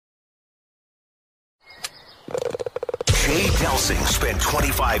Delsing spent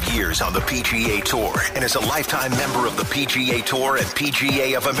 25 years on the PGA Tour and is a lifetime member of the PGA Tour and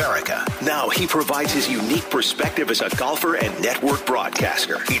PGA of America. Now he provides his unique perspective as a golfer and network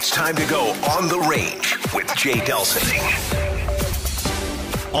broadcaster. It's time to go on the range with Jay Delsing.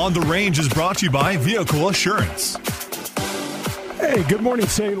 On the Range is brought to you by Vehicle Assurance. Hey, good morning,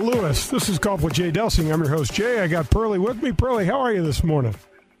 St. Louis. This is Golf with Jay Delsing. I'm your host, Jay. I got Pearlie with me. Pearlie, how are you this morning?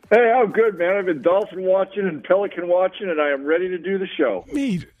 Hey, I'm good, man. I've been dolphin watching and pelican watching, and I am ready to do the show.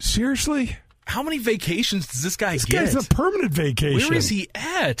 Me? Seriously? How many vacations does this guy get? This guy's a permanent vacation. Where is he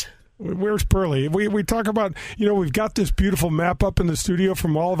at? Where's Pearlie? We talk about, we've got this beautiful map up in the studio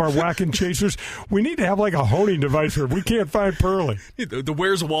from all of our whacking chasers. We need to have like a honing device here. We can't find Pearlie. The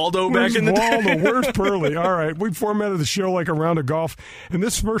Where's Waldo back in the day? Where's day? Pearlie? All right. We formatted the show like a round of golf. And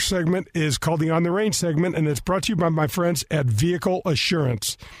this first segment is called the On the Range segment, and it's brought to you by my friends at Vehicle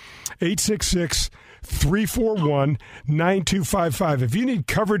Assurance. 866-341-9255. If you need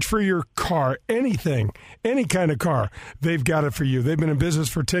coverage for your car, anything, any kind of car, they've got it for you. They've been in business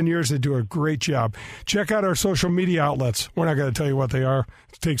for 10 years. They do a great job. Check out our social media outlets. We're not going to tell you what they are.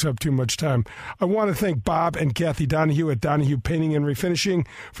 It takes up too much time. I want to thank Bob and Kathy Donahue at Donahue Painting and Refinishing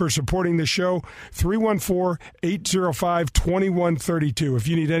for supporting the show. 314-805-2132. If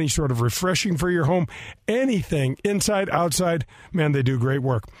you need any sort of refreshing for your home, anything, inside, outside, man, they do great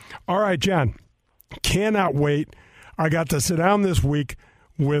work. All right, John, cannot wait. I got to sit down this week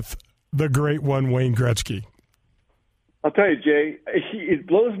with the great one, Wayne Gretzky. I'll tell you, Jay, it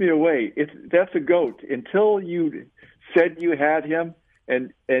blows me away. That's a GOAT. Until you said you had him,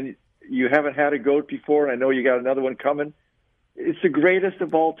 and you haven't had a GOAT before, and I know you got another one coming, it's the greatest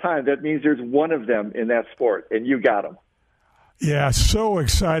of all time. That means there's one of them in that sport, and you got him. Yeah, so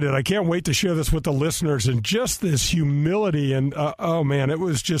excited. I can't wait to share this with the listeners, and just this humility. And, oh, man, it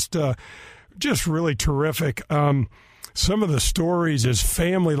was just really terrific. Some of the stories, his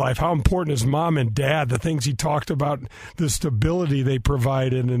family life, how important his mom and dad, the things he talked about, the stability they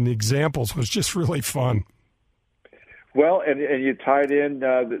provided, and the examples was just really fun. Well, and you tied in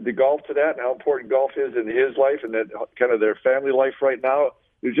the golf to that and how important golf is in his life and that kind of their family life right now.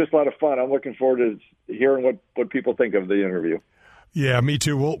 It was just a lot of fun. I'm looking forward to hearing what people think of the interview. Yeah, me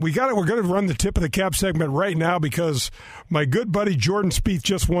too. Well, we're going to run the tip of the cap segment right now because my good buddy Jordan Spieth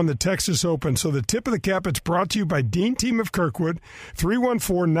just won the Texas Open. So the tip of the cap, it's brought to you by Dean Team of Kirkwood,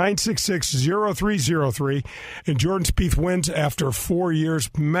 314-966-0303. And Jordan Spieth wins after 4 years,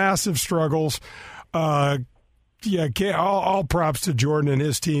 massive struggles. All props to Jordan and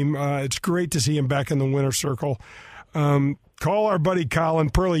his team. It's great to see him back in the winner's circle. Call our buddy Colin.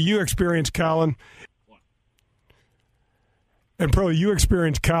 Pearlie, you experienced Colin. And Pearlie, you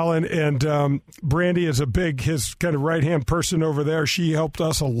experienced Colin, and Brandy is his kind of right-hand person over there. She helped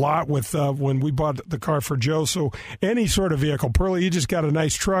us a lot with when we bought the car for Joe. So any sort of vehicle. Pearlie, you just got a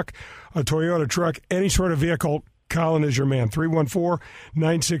nice truck, a Toyota truck, any sort of vehicle, Colin is your man.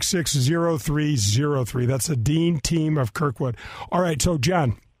 314-966-0303. That's the Dean Team of Kirkwood. All right, so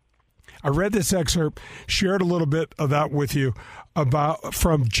John, I read this excerpt, shared a little bit of that with you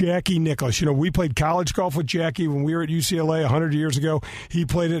from Jackie Nicklaus. We played college golf with Jackie when we were at UCLA 100 years ago. He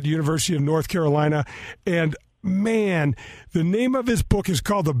played at the University of North Carolina. And, man, the name of his book is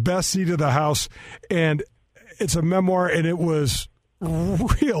called The Best Seat of the House. And it's a memoir, and it was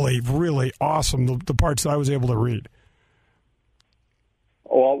really, really awesome, the parts that I was able to read.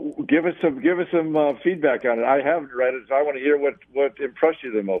 Well, give us some feedback on it. I haven't read it, so I want to hear what impressed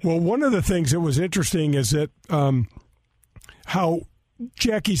you the most. Well, one of the things that was interesting is that how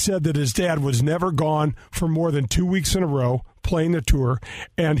Jackie said that his dad was never gone for more than 2 weeks in a row playing the tour,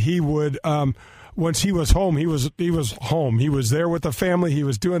 and he would once he was home, he was home. He was there with the family. He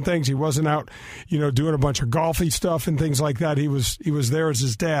was doing things. He wasn't out, doing a bunch of golfy stuff and things like that. He was there as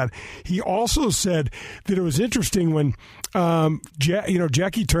his dad. He also said that it was interesting when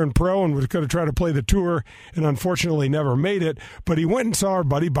Jackie turned pro and was going to try to play the tour and unfortunately never made it. But he went and saw our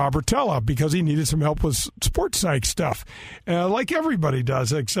buddy Bob Rotella because he needed some help with sports psych stuff, like everybody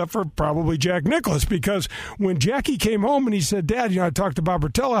does, except for probably Jack Nicklaus. Because when Jackie came home and he said, "Dad, I talked to Bob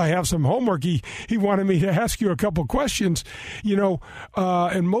Rotella. I have some homework. He wanted me to ask you a couple questions,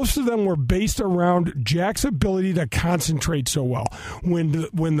 and most of them were based around Jack's ability to concentrate so well. When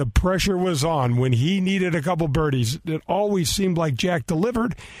the pressure was on, when he needed a couple birdies, it always seemed like Jack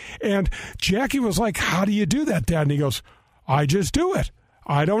delivered. And Jackie was like, "How do you do that, Dad?" And he goes, "I just do it.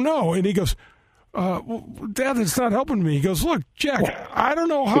 I don't know." And he goes, "Dad, it's not helping me." He goes, "Look, Jack, I don't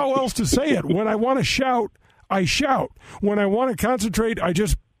know how else to say it. When I want to shout, I shout. When I want to concentrate, I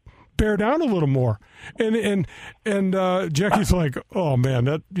just bear down a little more. And Jackie's like, oh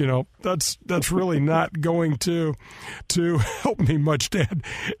man, that's really not going to help me much, Dad.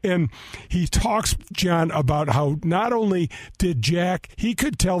 And he talks, John, about how not only did Jack, he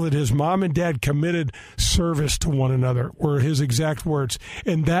could tell that his mom and dad committed service to one another, were his exact words.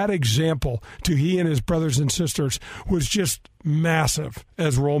 And that example to he and his brothers and sisters was just massive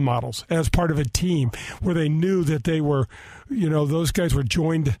as role models, as part of a team where they knew that they were, those guys were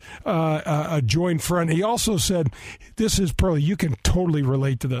a joined front. He also said, this is Pearlie, you can totally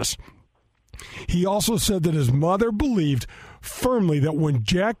relate to this. He also said that his mother believed firmly that when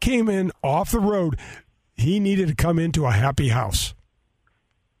Jack came in off the road, he needed to come into a happy house.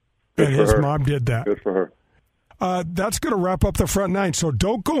 And his mom did that. Good for her. That's going to wrap up the front nine, so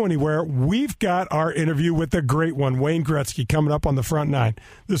don't go anywhere. We've got our interview with the great one, Wayne Gretzky, coming up on the front nine.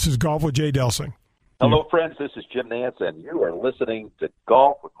 This is Golf with Jay Delsing. Hello, friends. This is Jim Nance, and you are listening to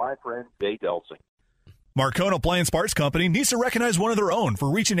Golf with my friend Jay Delsing. Marcone Appliance Parts Company needs to recognize one of their own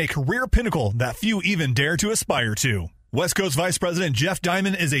for reaching a career pinnacle that few even dare to aspire to. West Coast Vice President Jeff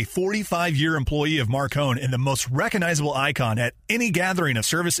Diamond is a 45-year employee of Marcone and the most recognizable icon at any gathering of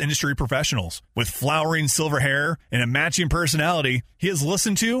service industry professionals. With flowering silver hair and a matching personality, he has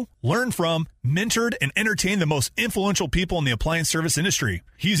listened to, learned from, mentored, and entertained the most influential people in the appliance service industry.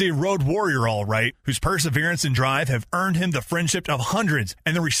 He's a road warrior, all right, whose perseverance and drive have earned him the friendship of hundreds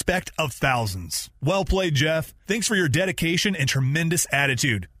and the respect of thousands. Well played, Jeff. Thanks for your dedication and tremendous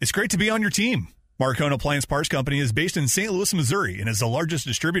attitude. It's great to be on your team. Marcone Appliance Parts Company is based in St. Louis, Missouri, and is the largest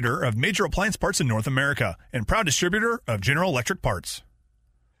distributor of major appliance parts in North America and proud distributor of General Electric parts.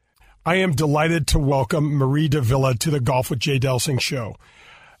 I am delighted to welcome Marie Davila to the Golf with Jay Delsing show.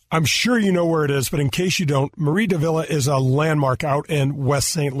 I'm sure you know where it is, but in case you don't, Marie Davila is a landmark out in West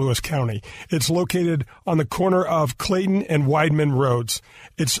St. Louis County. It's located on the corner of Clayton and Weidman Roads.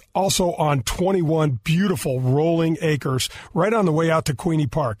 It's also on 21 beautiful rolling acres right on the way out to Queenie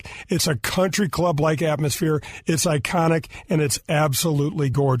Park. It's a country club-like atmosphere. It's iconic, and it's absolutely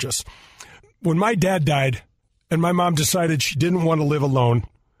gorgeous. When my dad died and my mom decided she didn't want to live alone,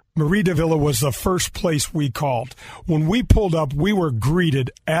 Marie Davila was the first place we called. When we pulled up, we were greeted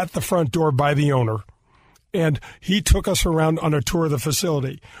at the front door by the owner, and he took us around on a tour of the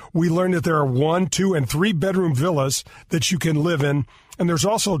facility. We learned that there are 1, 2, and 3 bedroom villas that you can live in, and there's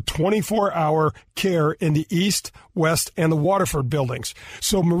also 24-hour care in the East, West, and the Waterford buildings.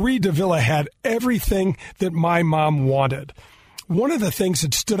 So Marie Davila had everything that my mom wanted. One of the things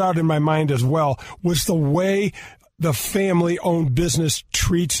that stood out in my mind as well was the way the family-owned business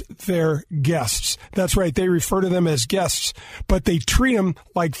treats their guests. That's right, they refer to them as guests, but they treat them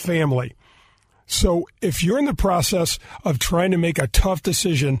like family. So if you're in the process of trying to make a tough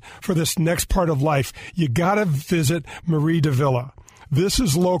decision for this next part of life, you got to visit Marie Davila. This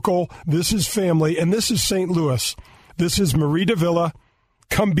is local, this is family, and this is St. Louis. This is Marie Davila.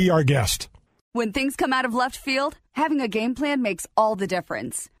 Come be our guest. When things come out of left field, having a game plan makes all the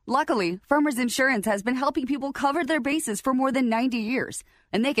difference. Luckily, Farmers Insurance has been helping people cover their bases for more than 90 years,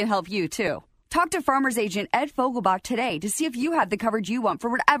 and they can help you, too. Talk to Farmers Agent Ed Fogelbach today to see if you have the coverage you want for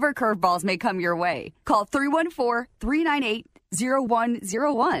whatever curveballs may come your way. Call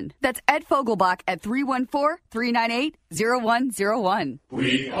 314-398-0101. That's Ed Fogelbach at 314-398-0101.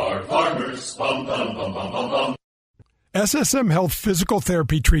 We are farmers. Bum, bum, bum, bum, bum, bum. SSM Health Physical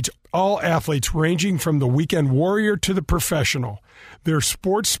Therapy treats all athletes ranging from the weekend warrior to the professional. Their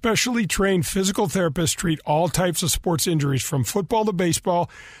sports specially trained physical therapists treat all types of sports injuries from football to baseball,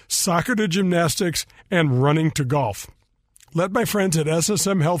 soccer to gymnastics, and running to golf. Let my friends at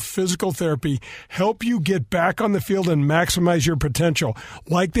SSM Health Physical Therapy help you get back on the field and maximize your potential,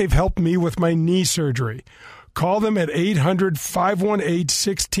 like they've helped me with my knee surgery. Call them at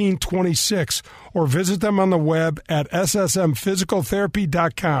 800-518-1626 or visit them on the web at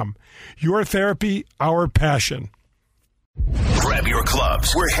ssmphysicaltherapy.com. Your therapy, our passion. Grab your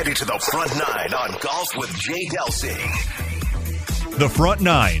clubs. We're headed to the front nine on Golf with Jay Delsing. The Front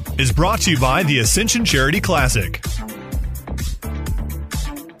Nine is brought to you by the Ascension Charity Classic.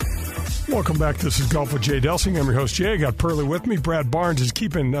 Welcome back. This is Golf with Jay Delsing. I'm your host, Jay. I got Pearlie with me. Brad Barnes is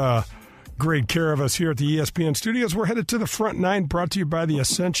keeping great care of us here at the ESPN studios. We're headed to the front nine, brought to you by the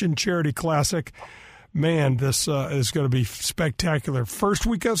Ascension Charity Classic. Man, this is going to be spectacular. First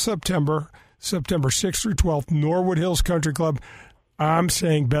week of September 6th through 12th, Norwood Hills Country Club. I'm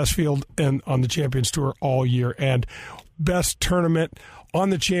saying best field on the Champions Tour all year and best tournament on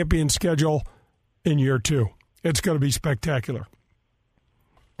the Champions schedule in year 2. It's going to be spectacular.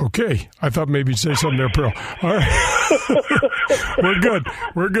 Okay, I thought maybe you'd say something there, Pearl. All right,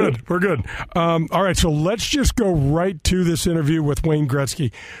 we're good. All right, so let's just go right to this interview with Wayne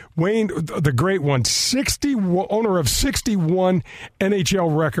Gretzky. Wayne, the great one, owner of 61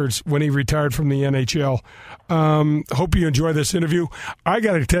 NHL records when he retired from the NHL. Hope you enjoy this interview. I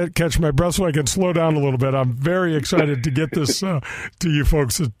got to catch my breath so I can slow down a little bit. I'm very excited to get this to you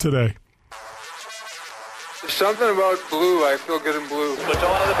folks today. Something about blue. I feel good in blue. Puts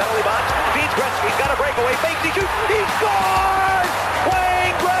on to the penalty box. Feeds Gretzky. He's got a breakaway. Fakes. He shoots. He scores!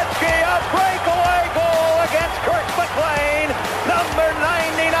 Wayne Gretzky, a breakaway goal against Kurt McLean. Number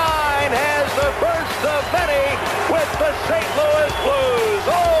 99 has the first of many with the St. Louis Blues.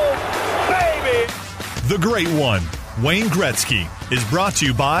 Oh, baby! The Great One, Wayne Gretzky, is brought to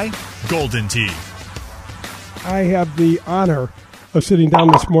you by Golden Tee. I have the honor of sitting down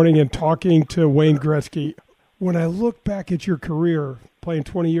this morning and talking to Wayne Gretzky. When I look back at your career, playing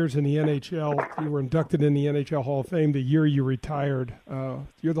 20 years in the NHL, you were inducted in the NHL Hall of Fame the year you retired.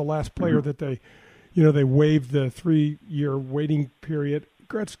 You're the last player that they waived the 3-year waiting period.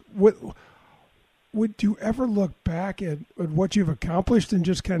 Gretzky, would you ever look back at what you've accomplished and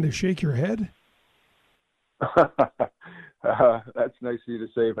just kind of shake your head? That's nice of you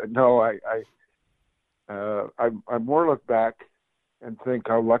to say, but no, I more look back and think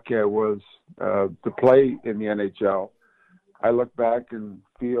how lucky I was to play in the NHL. I look back and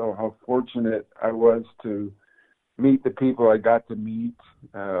feel how fortunate I was to meet the people I got to meet,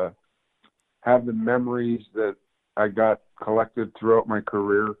 have the memories that I got collected throughout my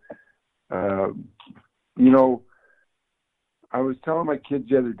career. I was telling my kids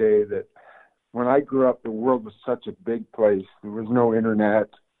the other day that when I grew up, the world was such a big place. There was no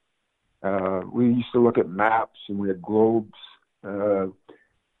internet. We used to look at maps and we had globes.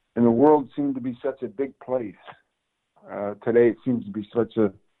 And the world seemed to be such a big place. Today it seems to be such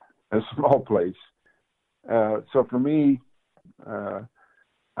a small place. So for me,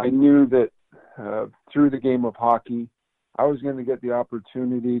 I knew that through the game of hockey, I was going to get the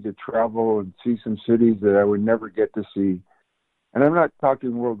opportunity to travel and see some cities that I would never get to see. And I'm not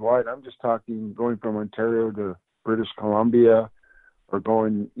talking worldwide. I'm just talking going from Ontario to British Columbia or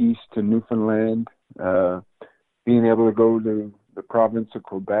going east to Newfoundland, being able to go to the province of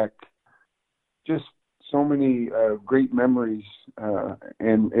Quebec. Just so many great memories,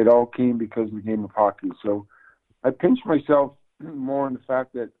 and it all came because of the game of hockey. So I pinch myself more in the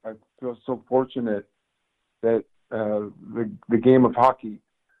fact that I feel so fortunate that the game of hockey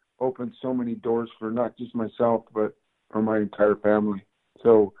opened so many doors for not just myself, but for my entire family.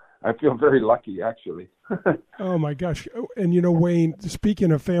 So I feel very lucky, actually. Oh, my gosh. And, Wayne,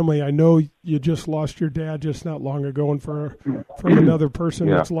 speaking of family, I know you just lost your dad just not long ago, and from another person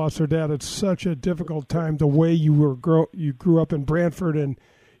that's lost their dad. It's such a difficult time. The way you grew up in Brantford, and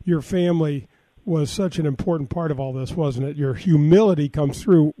your family was such an important part of all this, wasn't it? Your humility comes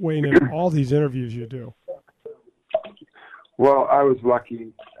through, Wayne, in all these interviews you do. Well, I was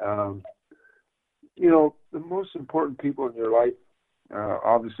lucky. The most important people in your life,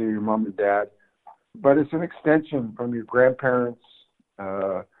 obviously your mom and dad, but it's an extension from your grandparents.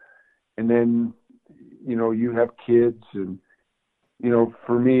 And then, you have kids. And,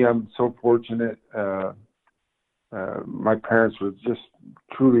 for me, I'm so fortunate. My parents were just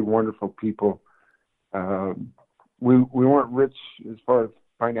truly wonderful people. We weren't rich as far as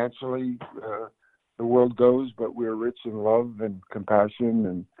financially the world goes, but we were rich in love and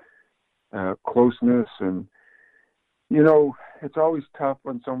compassion and closeness. And, it's always tough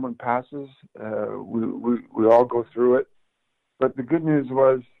when someone passes. We all go through it. But the good news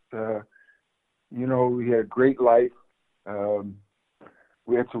was, we had a great life.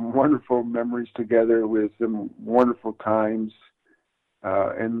 We had some wonderful memories together with some wonderful times.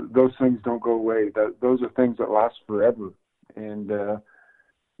 And those things don't go away. Those are things that last forever. And,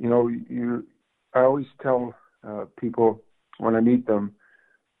 I always tell people when I meet them,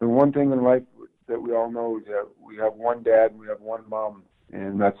 the one thing in life that we all know is that we have one dad and we have one mom,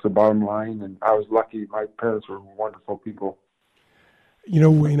 and that's the bottom line. And I was lucky. My parents were wonderful people.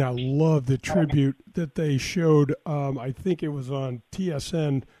 Wayne, I love the tribute that they showed. I think it was on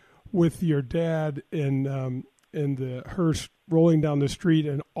TSN with your dad in the hearse rolling down the street,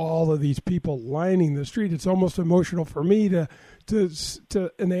 and all of these people lining the street. It's almost emotional for me to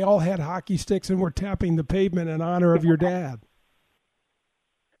and they all had hockey sticks and were tapping the pavement in honor of your dad.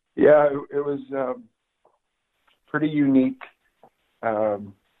 Yeah, it was pretty unique.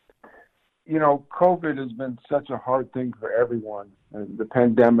 COVID has been such a hard thing for everyone. The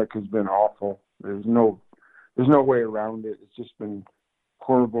pandemic has been awful. There's no way around it. It's just been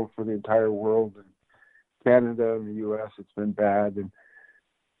horrible for the entire world. And Canada and the U.S., it's been bad. And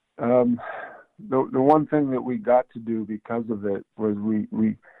the one thing that we got to do because of it was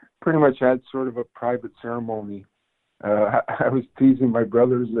we pretty much had sort of a private ceremony. I was teasing my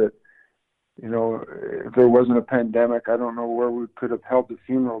brothers that, if there wasn't a pandemic, I don't know where we could have held the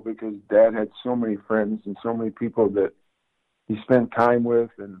funeral, because Dad had so many friends and so many people that he spent time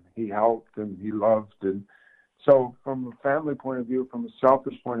with and he helped and he loved. And so from a family point of view, from a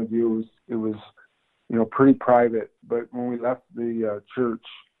selfish point of view, it was pretty private. But when we left the church,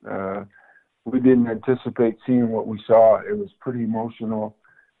 we didn't anticipate seeing what we saw. It was pretty emotional.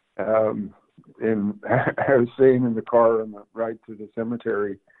 And I was saying in the car on the ride to the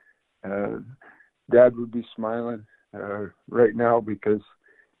cemetery, Dad would be smiling right now, because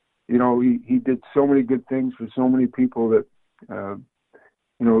he did so many good things for so many people that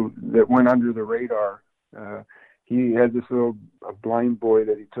that went under the radar. He had this little blind boy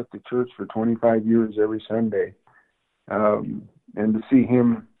that he took to church for 25 years every Sunday, and to see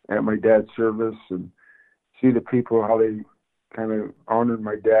him at my dad's service and see the people, how they kind of honored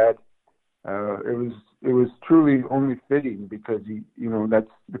my dad, it was truly only fitting, because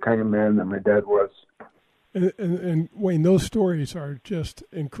that's the kind of man that my dad was. And Wayne, those stories are just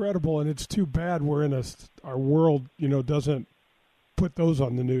incredible, and it's too bad we're in our world, doesn't put those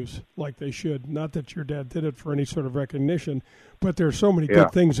on the news like they should. Not that your dad did it for any sort of recognition, but there's so many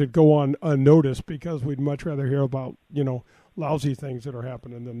good things that go on unnoticed, because we'd much rather hear about, lousy things that are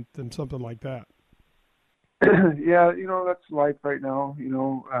happening than something like that. Yeah, that's life right now,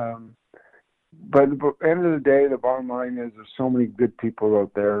 but at the end of the day, the bottom line is there's so many good people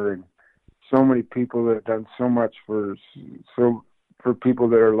out there, and so many people that have done so much for people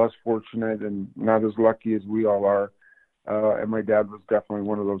that are less fortunate and not as lucky as we all are. And my dad was definitely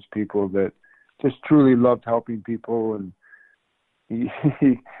one of those people that just truly loved helping people, and he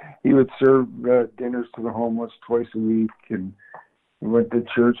would serve dinners to the homeless twice a week, and he went to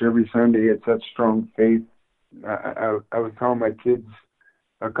church every Sunday. He had such strong faith. I was telling my kids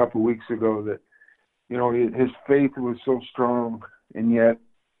a couple of weeks ago that his faith was so strong, and yet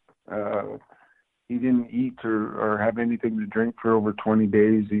he didn't eat or have anything to drink for over 20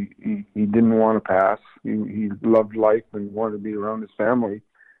 days. He didn't want to pass. He loved life and wanted to be around his family.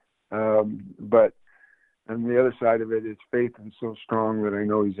 But on the other side of it, his faith is so strong that I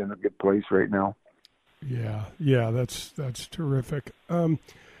know he's in a good place right now. Yeah, that's terrific.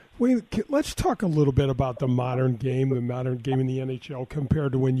 Wayne, let's talk a little bit about the modern game in the NHL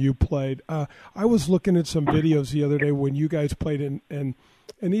compared to when you played. I was looking at some videos the other day when you guys played, and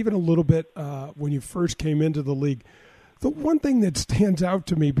even a little bit when you first came into the league. The one thing that stands out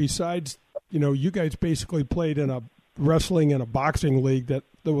to me, besides, you guys basically played in a wrestling and a boxing league that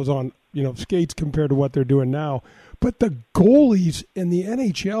was on, skates compared to what they're doing now. But the goalies in the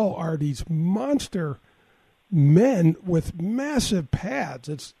NHL are these monster men with massive pads.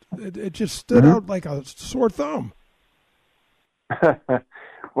 It just stood out like a sore thumb.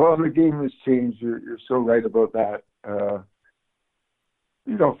 Well, the game has changed. You're so right about that.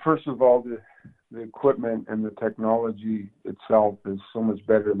 First of all, the equipment and the technology itself is so much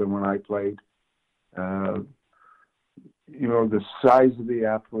better than when I played. The size of the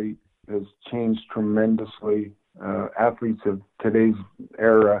athlete has changed tremendously. Athletes of today's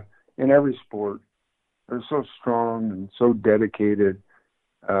era in every sport are so strong and so dedicated.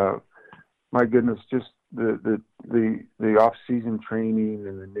 My goodness, just the off-season training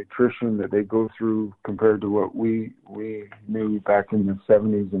and the nutrition that they go through compared to what we knew back in the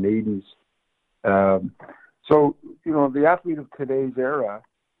 70s and 80s. So the athlete of today's era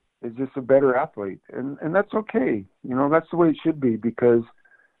is just a better athlete, and that's okay. That's the way it should be, because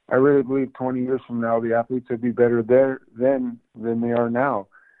I really believe 20 years from now the athletes will be better there than they are now.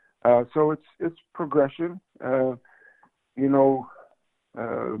 So it's progression. I'm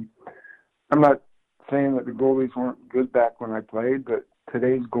not saying that the goalies weren't good back when I played, but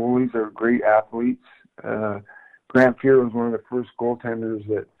today's goalies are great athletes. Grant Fuhr was one of the first goaltenders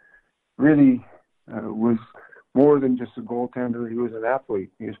that really was more than just a goaltender. He was an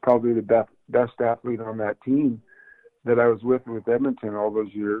athlete. He was probably the best athlete on that team that I was with Edmonton all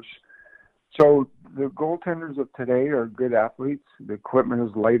those years. So the goaltenders of today are good athletes. The equipment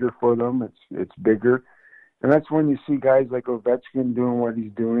is lighter for them. It's bigger. And that's when you see guys like Ovechkin doing what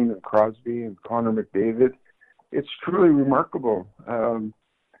he's doing, and Crosby and Connor McDavid. It's truly remarkable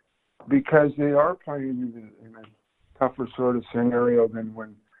because they are playing in a tougher sort of scenario than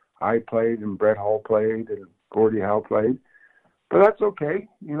when I played and Brett Hull played and Gordie Howe played. But that's okay.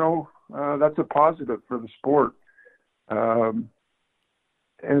 That's a positive for the sport. And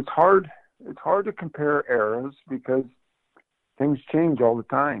it's hard to compare eras because things change all the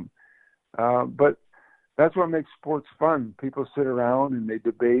time. But that's what makes sports fun. People sit around and they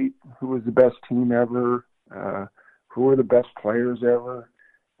debate who was the best team ever, who are the best players ever.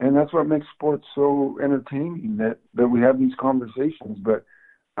 And that's what makes sports so entertaining, that we have these conversations. But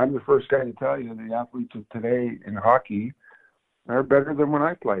I'm the first guy to tell you the athletes of today in hockey are better than when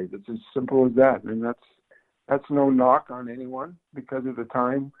I played. It's as simple as that. And that's no knock on anyone, because at the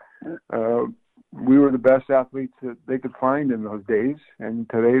time we were the best athletes that they could find in those days. And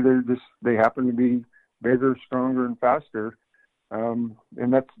today they happen to be bigger, stronger, and faster. And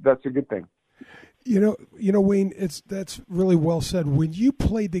that's a good thing. You know, Wayne, that's really well said. When you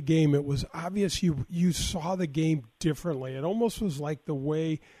played the game, it was obvious you saw the game differently. It almost was like the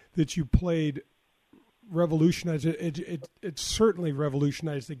way that you played revolutionized it. It certainly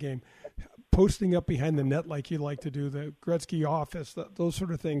revolutionized the game. Posting up behind the net like you like to do, the Gretzky office, those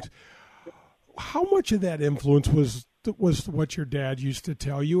sort of things. How much of that influence was what your dad used to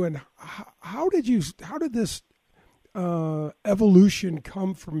tell you, and how did this evolution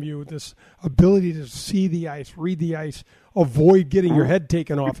come from you, this ability to see the ice, read the ice, avoid getting your head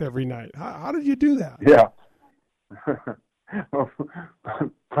taken off every night? How did you do that? Yeah. Well,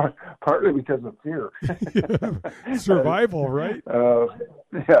 partly because of fear. Survival, right?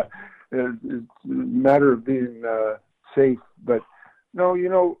 Yeah. It's a matter of being safe. But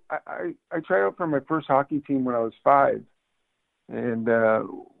no, I tried out for my first hockey team when I was 5. And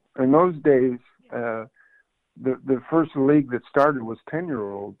in those days, the first league that started was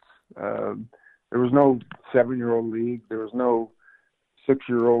 10-year-olds. There was no 7-year-old league. There was no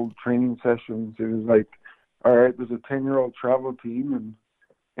 6-year-old training sessions. It was like, all right, there's a 10-year-old travel team, and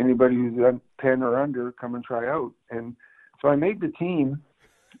anybody who's 10 or under, come and try out. And so I made the team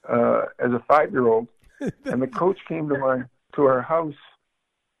as a 5-year-old, and the coach came to our house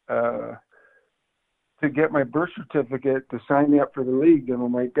to get my birth certificate to sign me up for the league. And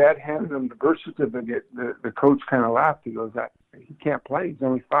when my dad handed him the birth certificate, the coach kind of laughed. He goes, he can't play. He's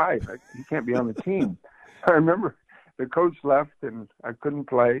only 5. He can't be on the team. I remember the coach left and I couldn't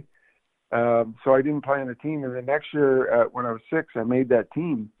play. So I didn't play on the team. And the next year, when I was 6, I made that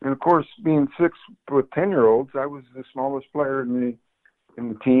team. And of course, being 6 with 10-year-olds, I was the smallest player in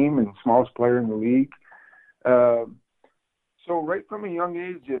the team and smallest player in the league. So right from a young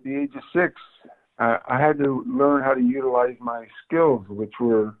age, at the age of 6, I had to learn how to utilize my skills, which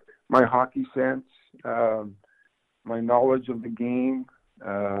were my hockey sense, my knowledge of the game,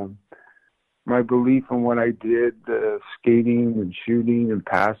 my belief in what I did, skating and shooting and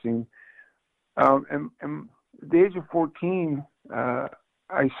passing. And at the age of 14,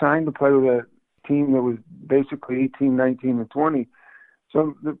 I signed to play with a team that was basically 18, 19, and 20.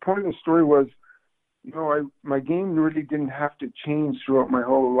 So the point of the story was, my game really didn't have to change throughout my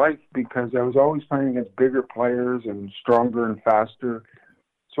whole life, because I was always playing against bigger players and stronger and faster.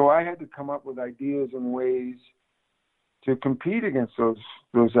 So I had to come up with ideas and ways to compete against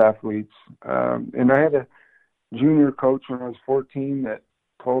those athletes. And I had a junior coach when I was 14 that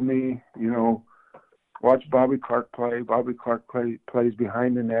told me, watch Bobby Clark play. Bobby Clark plays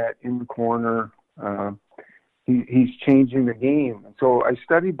behind the net, in the corner. He's changing the game. And so I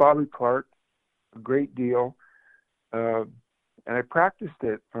studied Bobby Clark a great deal, and I practiced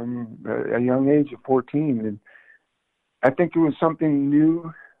it from a young age of 14. And I think it was something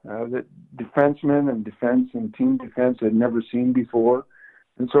new that defensemen and defense and team defense had never seen before.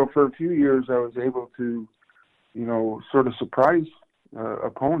 And so for a few years, I was able to, sort of surprise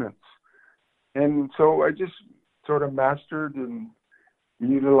opponents. And so I just sort of mastered and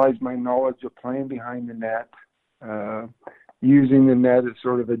utilized my knowledge of playing behind the net, using the net as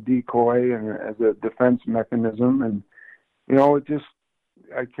sort of a decoy and as a defense mechanism. And,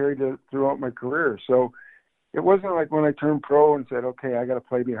 I carried it throughout my career. So it wasn't like when I turned pro and said, okay, I got to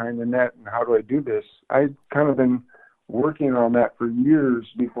play behind the net, and how do I do this? I'd kind of been working on that for years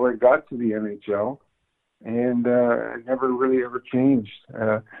before I got to the NHL, and it never really ever changed.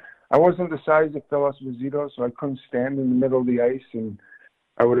 I wasn't the size of Phil Esposito, so I couldn't stand in the middle of the ice, and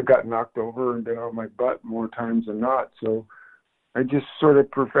I would have got knocked over and been on my butt more times than not. So I just sort of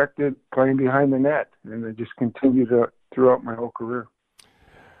perfected playing behind the net, and I just continued throughout my whole career.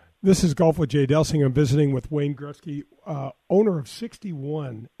 This is Golf with Jay Delsing. I'm visiting with Wayne Gretzky, owner of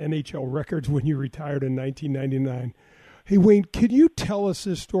 61 NHL records when you retired in 1999. Hey, Wayne, can you tell us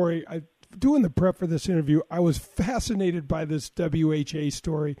this story? Doing the prep for this interview, I was fascinated by this WHA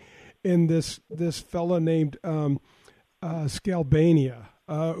story in this fella named Scalbania,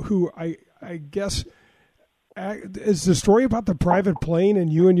 who I guess is the story about the private plane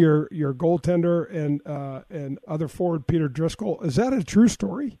and you and your goaltender and other forward Peter Driscoll. Is that a true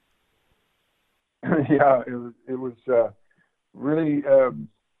story? Yeah, it was really.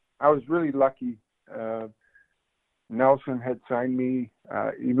 I was really lucky Nelson had signed me,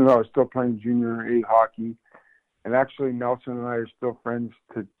 even though I was still playing junior A hockey. And actually, Nelson and I are still friends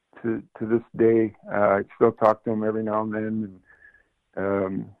to this day. I still talk to him every now and then.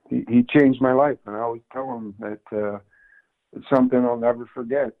 And he changed my life, and I always tell him that it's something I'll never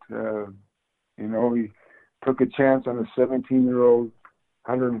forget. He took a chance on a 17-year-old,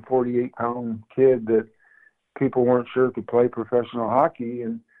 148-pound kid that people weren't sure could play professional hockey,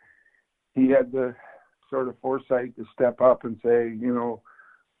 and he had the sort of foresight to step up and say,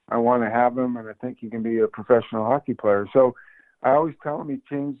 I want to have him, and I think he can be a professional hockey player. So I always tell him he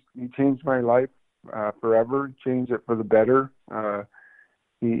changed my life forever, changed it for the better.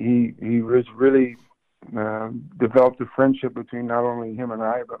 He was really developed a friendship between not only him and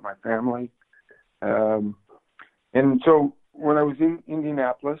I, but my family. And so when I was in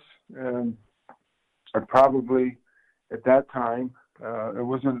Indianapolis, I probably, at that time, it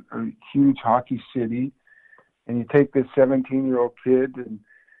wasn't a huge hockey city, and you take this 17-year-old kid and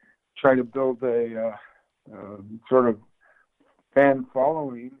try to build a sort of fan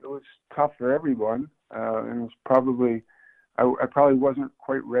following. It was tough for everyone, and it was probably, I probably wasn't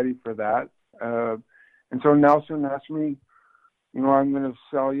quite ready for that. And so Nelson asked me, I'm going to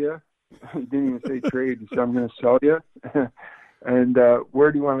sell you. He didn't even say trade. He said, I'm going to sell you. And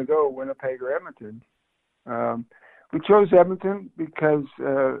where do you want to go, Winnipeg or Edmonton? We chose Edmonton because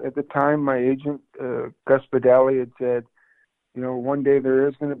at the time my agent, Gus Badali, had said, one day there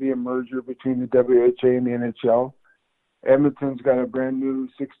is going to be a merger between the WHA and the NHL. Edmonton's got a brand new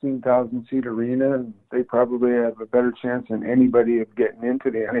 16,000-seat arena, and they probably have a better chance than anybody of getting into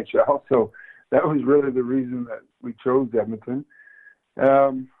the NHL. So that was really the reason that we chose Edmonton.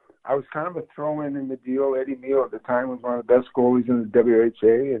 I was kind of a throw-in the deal. Eddie Neal at the time was one of the best goalies in the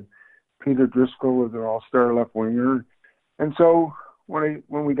WHA, and Peter Driscoll was an all-star left winger. And so when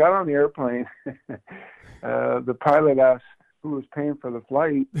we got on the airplane, the pilot asked who was paying for the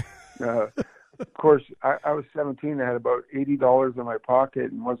flight. Of course, I was 17. I had about $80 in my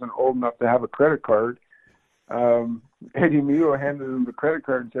pocket and wasn't old enough to have a credit card. Eddie Neal handed him the credit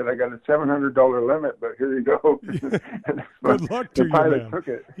card and said, I got a $700 limit, but here you go. Good luck to the pilot you, man. took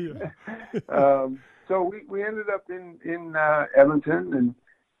it. Yeah. So we ended up in Edmonton, and,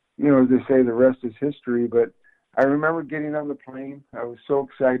 as they say, the rest is history. But I remember getting on the plane. I was so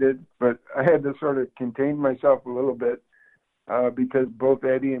excited, but I had to sort of contain myself a little bit because both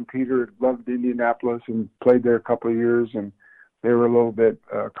Eddie and Peter had loved Indianapolis and played there a couple of years, and they were a little bit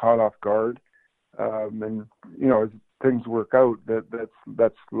caught off guard. And as things work out,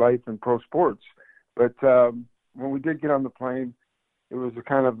 that's life in pro sports. But when we did get on the plane, it was a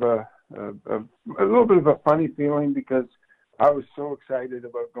kind of a little bit of a funny feeling because I was so excited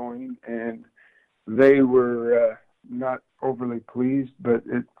about going, and they were not overly pleased, but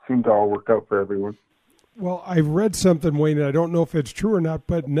it seemed to all work out for everyone. Well, I read something, Wayne, and I don't know if it's true or not,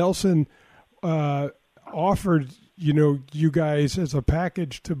 but Nelson offered, you guys as a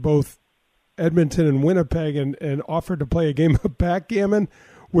package to both Edmonton and Winnipeg and offered to play a game of backgammon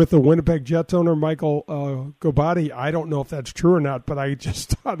with the Winnipeg Jets owner, Michael Gobati. I don't know if that's true or not, but I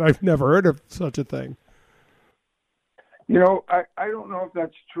just thought I've never heard of such a thing. I don't know if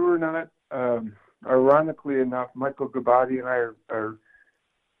that's true or not. Ironically enough, Michael Gobati and I are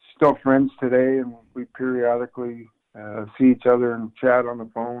still friends today, and we periodically see each other and chat on the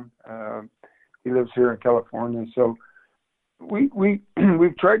phone. He lives here in California, so we've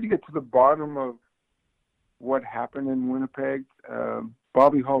tried to get to the bottom of what happened in Winnipeg.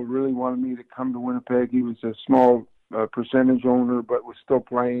 Bobby Hull really wanted me to come to Winnipeg. He was a small percentage owner, but was still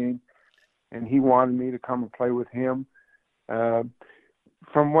playing, and he wanted me to come and play with him.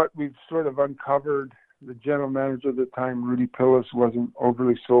 From what we've sort of uncovered, the general manager at the time, Rudy Pillis, wasn't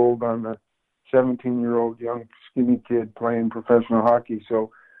overly sold on the 17-year-old young skinny kid playing professional hockey.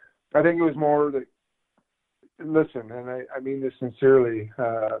 So I think it was more that, listen, and I mean this sincerely,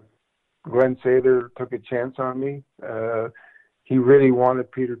 Glenn Sather took a chance on me. He really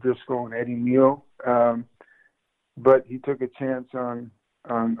wanted Peter Driscoll and Eddie Neal, but he took a chance on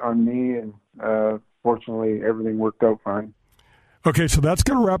me, and fortunately everything worked out fine. Okay, so that's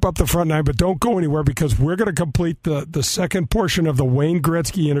going to wrap up the front nine, but don't go anywhere because we're going to complete the second portion of the Wayne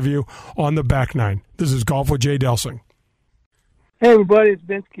Gretzky interview on the back nine. This is Golf with Jay Delsing. Hey, everybody, it's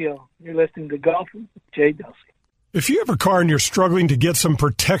Vince Gill. You're listening to Golf with Jay Delsing. If you have a car and you're struggling to get some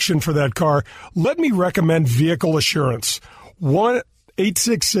protection for that car, let me recommend Vehicle Assurance.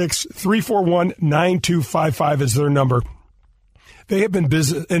 1-866-341-9255 is their number. They have been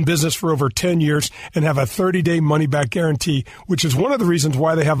in business for over 10 years and have a 30-day money-back guarantee, which is one of the reasons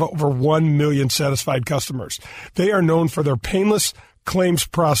why they have over 1 million satisfied customers. They are known for their painless claims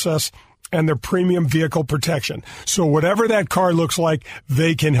process and their premium vehicle protection. So whatever that car looks like,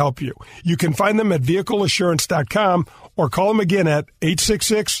 they can help you. You can find them at vehicleassurance.com or call them again at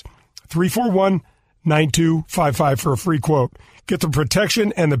 866-341-9255 for a free quote. Get the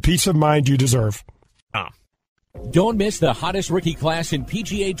protection and the peace of mind you deserve. Don't miss the hottest rookie class in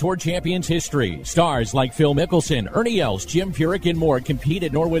PGA Tour Champions history. Stars like Phil Mickelson, Ernie Els, Jim Furyk, and more compete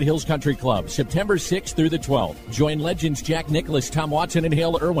at Norwood Hills Country Club September 6th through the 12th. Join legends Jack Nicklaus, Tom Watson, and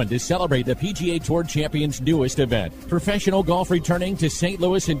Hale Irwin to celebrate the PGA Tour Champions' newest event. Professional golf returning to St.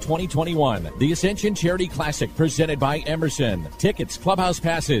 Louis in 2021. The Ascension Charity Classic presented by Emerson. Tickets, clubhouse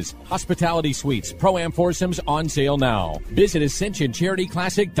passes, hospitality suites, Pro-Am foursomes on sale now. Visit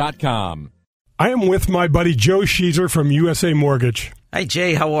AscensionCharityClassic.com. I am with my buddy Joe Sheezer from USA Mortgage. Hi,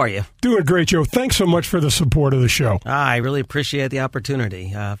 Jay. How are you? Doing great, Joe. Thanks so much for the support of the show. I really appreciate the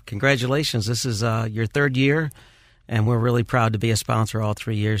opportunity. Congratulations. This is your third year, and we're really proud to be a sponsor all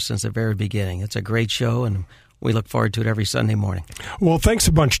 3 years since the very beginning. It's a great show, and we look forward to it every Sunday morning. Well, thanks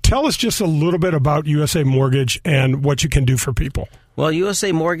a bunch. Tell us just a little bit about USA Mortgage and what you can do for people. Well,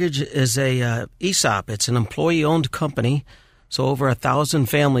 USA Mortgage is a ESOP. It's an employee-owned company. So over 1,000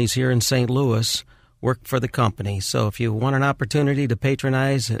 families here in St. Louis work for the company. So if you want an opportunity to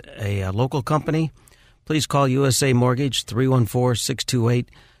patronize a local company, please call USA Mortgage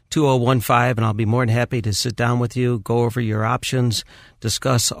 314-628-2015, and I'll be more than happy to sit down with you, go over your options,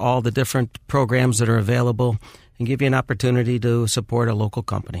 discuss all the different programs that are available, and give you an opportunity to support a local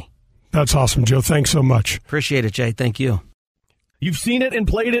company. That's awesome, Joe. Thanks so much. Appreciate it, Jay. Thank you. You've seen it and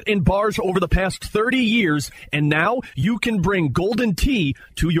played it in bars over the past 30 years, and now you can bring Golden Tee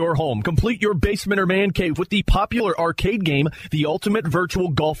to your home. Complete your basement or man cave with the popular arcade game, The Ultimate Virtual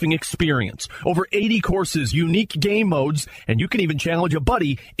Golfing Experience. Over 80 courses, unique game modes, and you can even challenge a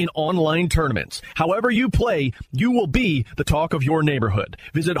buddy in online tournaments. However you play, you will be the talk of your neighborhood.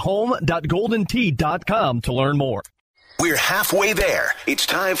 Visit home.goldentee.com to learn more. We're halfway there. It's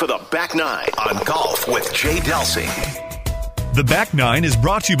time for the Back Nine on Golf with Jay Delsing. The Back Nine is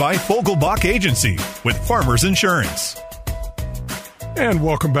brought to you by Fogelbach Agency with Farmers Insurance. And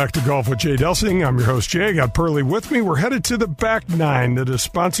welcome back to Golf with Jay Delsing. I'm your host, Jay. I got Pearlie with me. We're headed to the Back Nine that is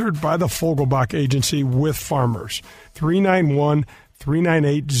sponsored by the Fogelbach Agency with Farmers.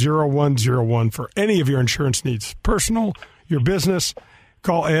 391-398-0101 for any of your insurance needs. Personal, your business.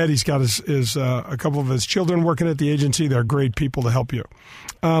 Call Ed. He's got a couple of his children working at the agency. They're great people to help you.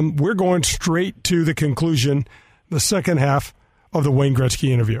 We're going straight to the conclusion, the second half of the Wayne Gretzky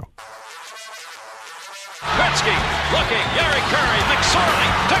interview. Gretzky looking, Gary Curry, McSorley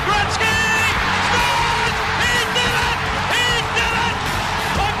to Gretzky! Scores! He did it! He did it!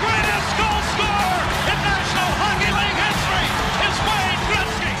 The greatest goal scorer in National Hockey League history is Wayne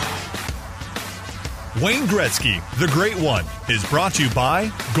Gretzky! Wayne Gretzky, the Great One, is brought to you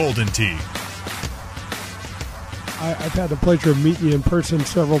by Golden Tee. I've had the pleasure of meeting you in person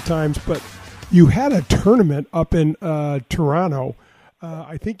several times, but you had a tournament up in Toronto.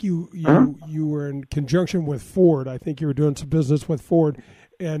 I think you were in conjunction with Ford. I think you were doing some business with Ford,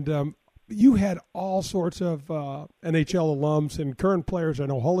 and you had all sorts of NHL alums and current players. I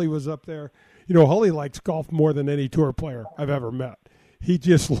know Hully was up there. You know, Hully likes golf more than any tour player I've ever met. He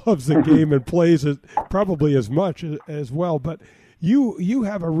just loves the game and plays it probably as much as well. But you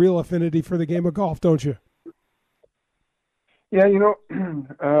have a real affinity for the game of golf, don't you? Yeah, you know,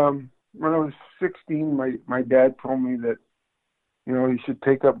 when I was 16, my dad told me that, you know, you should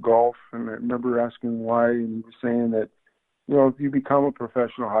take up golf. And I remember asking why, and he was saying that, you know, if you become a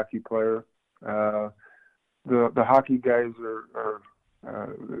professional hockey player, the hockey guys are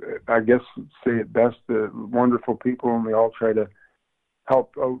I guess say it best, wonderful people, and they all try to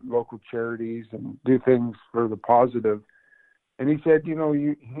help out local charities and do things for the positive. And he said, you know,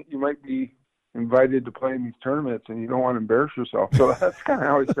 you might be invited to play in these tournaments and you don't want to embarrass yourself. So that's kind of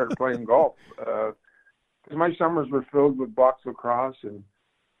how I started playing golf. Because my summers were filled with box lacrosse and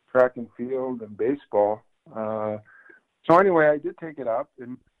track and field and baseball. So anyway, I did take it up,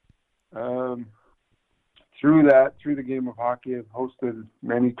 and through the game of hockey, I've hosted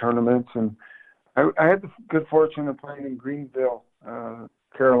many tournaments, and I had the good fortune of playing in Greenville,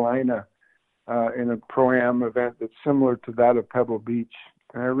 Carolina, in a Pro-Am event that's similar to that of Pebble Beach.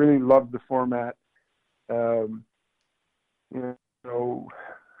 And I really loved the format, you know,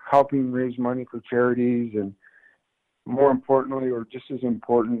 helping raise money for charities, and more importantly, or just as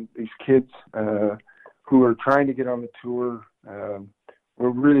important, these kids who are trying to get on the tour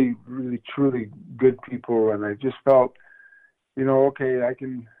were really, really, truly good people. And I just felt, you know, okay, I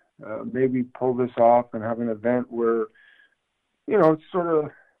can maybe pull this off and have an event where, you know, it's sort of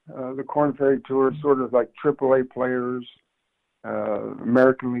the Korn Ferry Tour, sort of like AAA players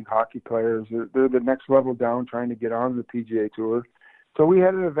American League hockey players. They're the next level down trying to get on the PGA Tour. So we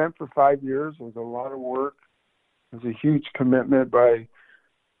had an event for 5 years. It was a lot of work. It was a huge commitment by,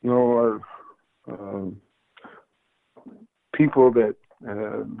 our people that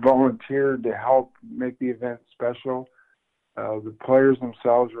volunteered to help make the event special. The players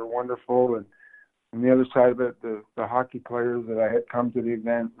themselves were wonderful, and on the other side of it, the hockey players that I had come to the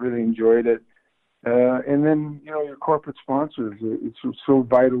event really enjoyed it. And then, your corporate sponsors, it's so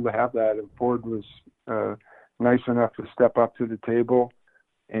vital to have that. And Ford was nice enough to step up to the table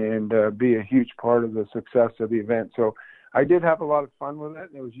and be a huge part of the success of the event. So I did have a lot of fun with it.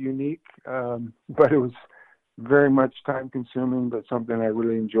 It was unique, but it was very much time-consuming, but something I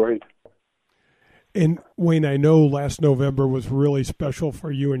really enjoyed. And, Wayne, I know last November was really special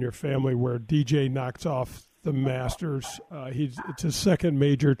for you and your family where DJ knocks off the Masters. It's his second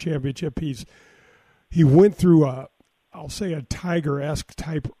major championship. He went through I'll say a Tiger-esque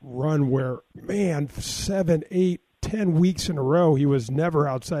type run where, 7, 8, 10 weeks in a row, he was never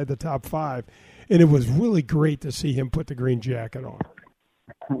outside the top 5. And it was really great to see him put the green jacket on.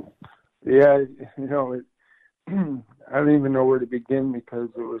 Yeah, I don't even know where to begin because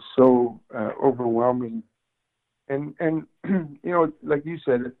it was so overwhelming. And like you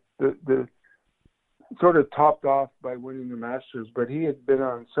said, the sort of topped off by winning the Masters, but he had been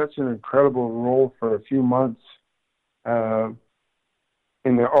on such an incredible roll for a few months in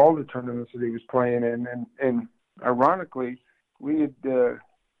all the tournaments that he was playing in. And ironically, we had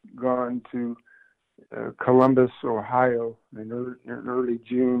gone to Columbus, Ohio in early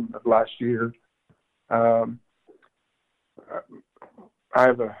June of last year. I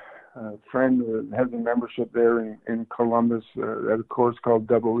have a friend who has a membership there in Columbus at a course called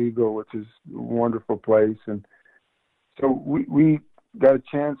Double Eagle, which is a wonderful place. And so we got a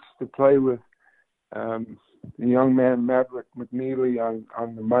chance to play with the young man Maverick McNeely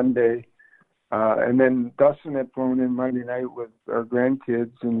on the Monday. And then Dustin had flown in Monday night with our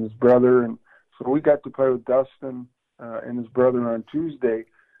grandkids and his brother. And so we got to play with Dustin and his brother on Tuesday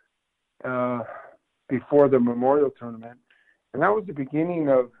before the Memorial Tournament. And that was the beginning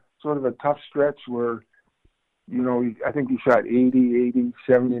of sort of a tough stretch where, I think he shot 80,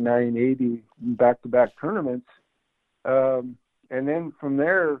 79, 80 in back-to-back tournaments. And then from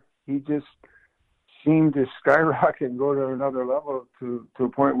there, he just seemed to skyrocket and go to another level to a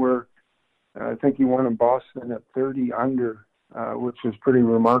point where I think he won in Boston at 30 under, which was pretty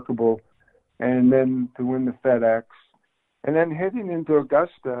remarkable. And then to win the FedEx. And then heading into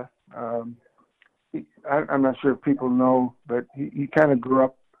Augusta, I'm not sure if people know, but he kind of grew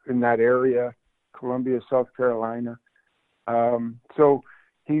up in that area, Columbia, South Carolina. So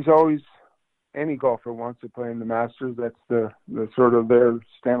he's always, any golfer wants to play in the Masters. That's the sort of their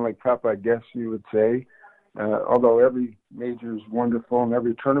Stanley Cup, I guess you would say. Although every major is wonderful and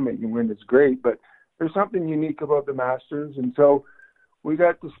every tournament you win is great, but there's something unique about the Masters. And so we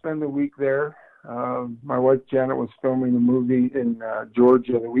got to spend the week there. My wife Janet was filming a movie in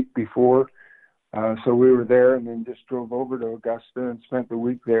Georgia the week before. So we were there and then just drove over to Augusta and spent the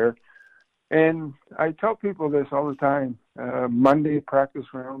week there. And I tell people this all the time, Monday practice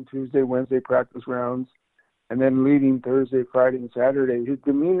round, Tuesday, Wednesday practice rounds, and then leading Thursday, Friday, and Saturday. His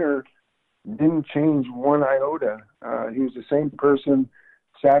demeanor didn't change one iota. He was the same person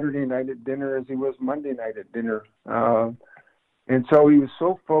Saturday night at dinner as he was Monday night at dinner. And so he was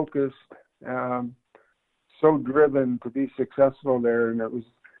so focused, so driven to be successful there. And it was,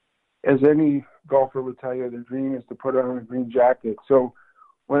 as any golfer would tell you, the dream is to put on a green jacket. So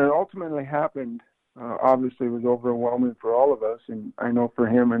when it ultimately happened, obviously it was overwhelming for all of us. And I know for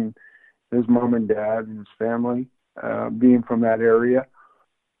him and his mom and dad and his family, being from that area.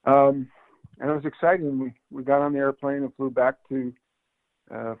 And it was exciting. We got on the airplane and flew back to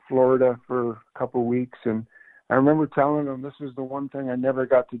Florida for a couple of weeks. And I remember telling them this was the one thing I never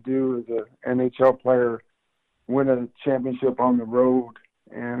got to do as an NHL player, win a championship on the road.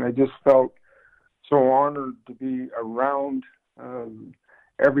 And I just felt so honored to be around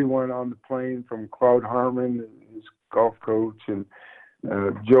everyone on the plane, from Claude Harmon, his golf coach, and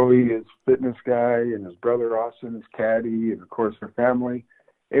Joey, his fitness guy, and his brother Austin, his caddy, and of course her family.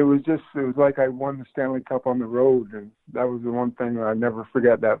 It was like I won the Stanley Cup on the road, and that was the one thing I never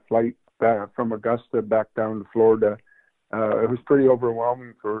forget, that flight from Augusta back down to Florida. It was pretty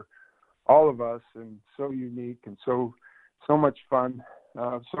overwhelming for all of us, and so unique and so much fun.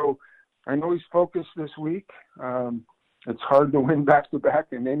 So I know he's focused this week. It's hard to win back-to-back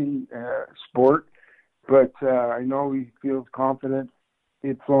in any sport, but I know he feels confident. He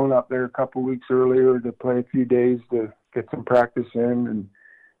had flown up there a couple weeks earlier to play a few days to get some practice in, and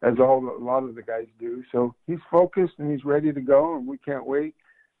as a lot of the guys do. So he's focused and he's ready to go, and we can't wait.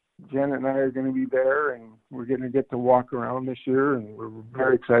 Janet and I are going to be there, and we're going to get to walk around this year, and we're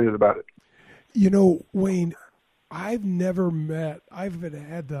very excited about it. You know, Wayne, I've had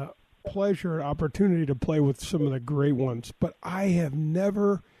the pleasure and opportunity to play with some of the great ones, but I have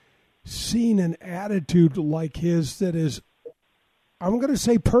never seen an attitude like his that is, I'm going to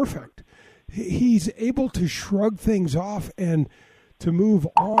say, perfect. He's able to shrug things off and to move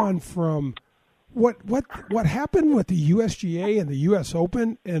on from what happened with the USGA and the U.S.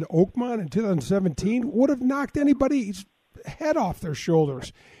 Open and Oakmont in 2017 would have knocked anybody's head off their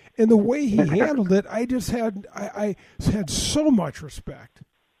shoulders. And the way he handled it, I had so much respect.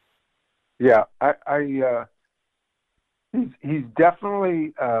 Yeah, he's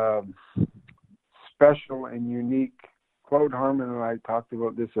definitely special and unique. Claude Harmon and I talked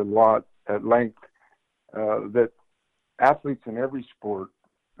about this a lot at length, that athletes in every sport,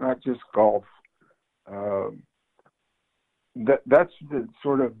 not just golf, that's the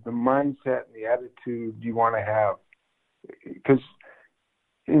sort of the mindset and the attitude you want to have. Because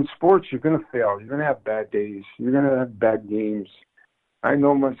in sports, you're going to fail. You're going to have bad days. You're going to have bad games. I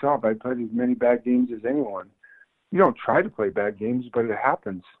know myself. I played as many bad games as anyone. You don't try to play bad games, but it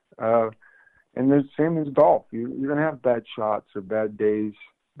happens. And the same as golf. You're going to have bad shots or bad days,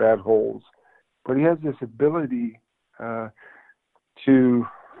 bad holes. But he has this ability to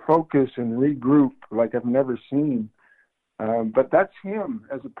focus and regroup like I've never seen. But that's him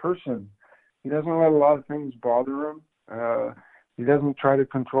as a person. He doesn't let a lot of things bother him. He doesn't try to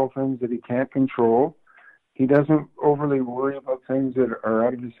control things that he can't control. He doesn't overly worry about things that are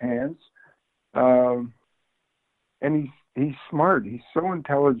out of his hands. And he's smart. He's so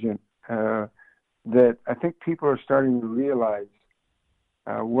intelligent that I think people are starting to realize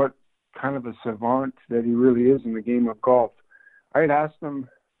what kind of a savant that he really is in the game of golf. I had asked him,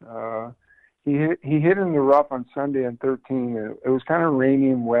 he hit in the rough on Sunday on 13. It was kind of rainy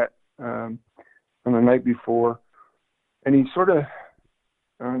and wet from the night before. And he sort of,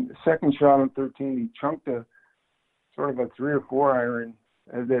 the second shot on 13, he chunked a sort of a 3 or 4 iron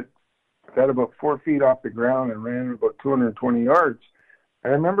that got about 4 feet off the ground and ran about 220 yards.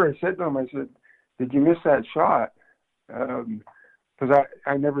 And I remember I said to him, I said, "Did you miss that shot? Because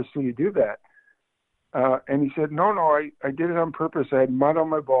I never see you do that." And he said, no, I did it on purpose. I had mud on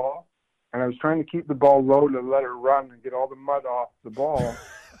my ball, and I was trying to keep the ball low to let it run and get all the mud off the ball.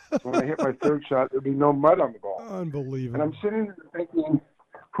 So when I hit my third shot, there'd be no mud on the ball. Unbelievable. And I'm sitting there thinking,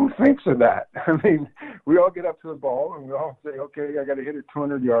 who thinks of that? I mean, we all get up to the ball, and we all say, okay, I got to hit it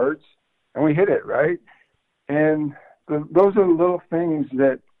 200 yards. And we hit it, right? And those are the little things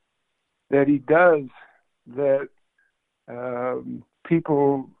that he does that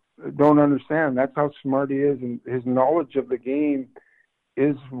people don't understand. That's how smart he is, and his knowledge of the game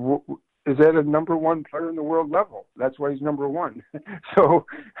is at a number one player in the world level. That's why he's number one. So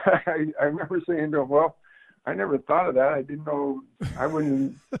I remember saying to him, well, I never thought of that. I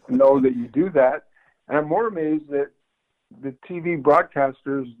wouldn't know that you do that. And I'm more amazed that the TV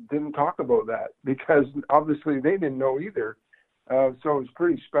broadcasters didn't talk about that, because obviously they didn't know either. So it's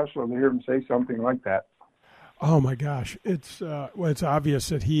pretty special to hear him say something like that. Oh my gosh, it's obvious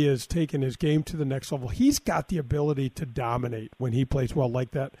that he has taken his game to the next level. He's got the ability to dominate when he plays well,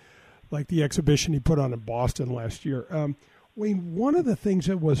 like that, like the exhibition he put on in Boston last year. Wayne, one of the things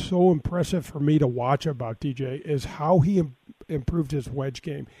that was so impressive for me to watch about DJ is how he improved his wedge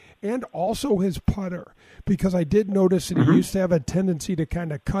game and also his putter, because I did notice that he used to have a tendency to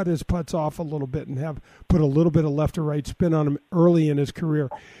kind of cut his putts off a little bit and put a little bit of left or right spin on them early in his career.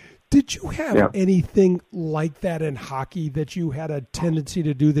 Did you have anything like that in hockey that you had a tendency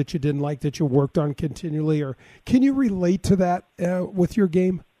to do that you didn't like, that you worked on continually? Or can you relate to that with your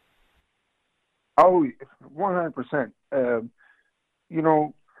game? Oh, 100%. You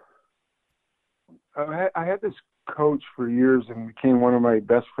know, I had this coach for years and became one of my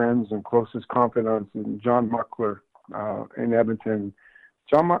best friends and closest confidants, and John Muckler in Edmonton.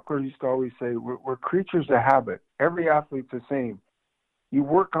 John Muckler used to always say, we're creatures of habit. Every athlete's the same. You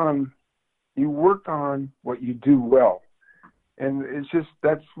work on what you do well. And it's just,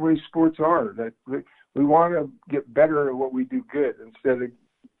 that's the way sports are. That we want to get better at what we do good instead of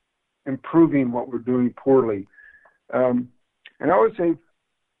improving what we're doing poorly. And I always say,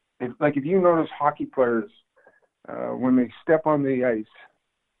 if you notice hockey players, when they step on the ice,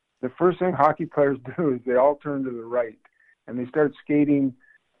 the first thing hockey players do is they all turn to the right and they start skating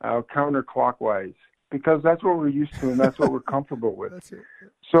counterclockwise, because that's what we're used to and that's what we're comfortable with. That's it.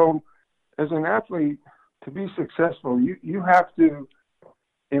 So as an athlete, to be successful, you have to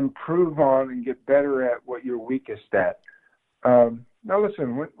improve on and get better at what you're weakest at. Now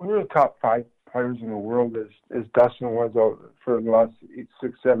listen, when you're the top 5 players in the world, as Dustin was for the last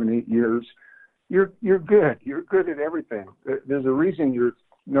 6, 7, 8 years, you're good. You're good at everything. There's a reason you're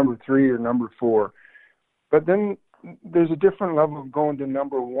number 3 or number 4. But then there's a different level of going to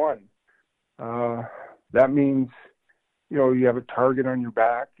number 1. That means, you have a target on your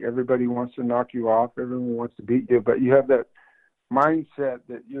back. Everybody wants to knock you off. Everyone wants to beat you. But you have that mindset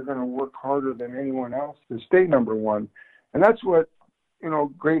that you're going to work harder than anyone else to stay number 1. And that's what,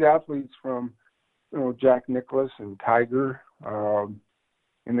 great athletes from, Jack Nicklaus and Tiger,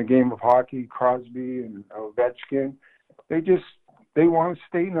 in the game of hockey, Crosby and Ovechkin, they want to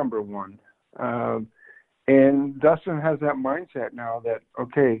stay number 1. And Dustin has that mindset now that,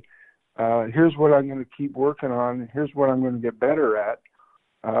 okay, here's what I'm going to keep working on. Here's what I'm going to get better at.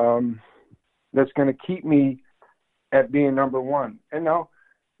 That's going to keep me at being number 1. And now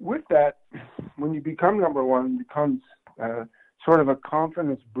with that, when you become number 1, it becomes sort of a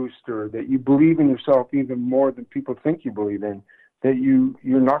confidence booster that you believe in yourself even more than people think you believe in, that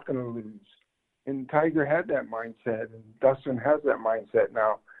you're not going to lose. And Tiger had that mindset, and Dustin has that mindset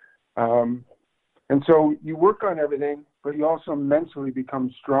now. And so you work on everything, but you also mentally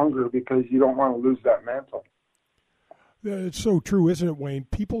become stronger because you don't want to lose that mantle. It's so true, isn't it, Wayne?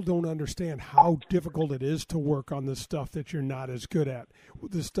 People don't understand how difficult it is to work on the stuff that you're not as good at.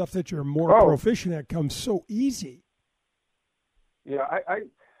 The stuff that you're more proficient at comes so easy. Yeah, I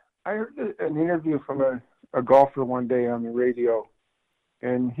heard an interview from a golfer one day on the radio,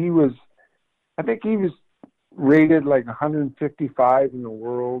 and I think he was rated like 155 in the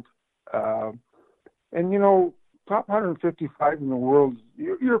world. And, top 155 in the world,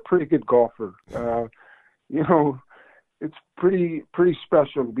 you're a pretty good golfer. It's pretty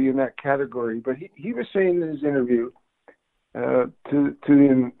special to be in that category. But he was saying in his interview to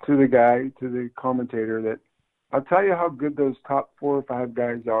the commentator, that I'll tell you how good those top 4 or 5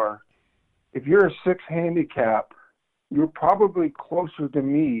 guys are. If you're a 6 handicap, you're probably closer to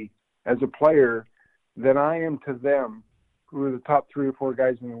me as a player than I am to them, who are the top 3 or 4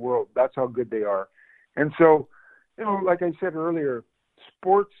 guys in the world. That's how good they are. And so, like I said earlier,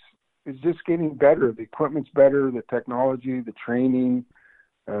 sports is just getting better. The equipment's better, the technology, the training,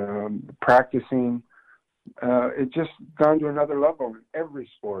 the practicing. It's just gone to another level in every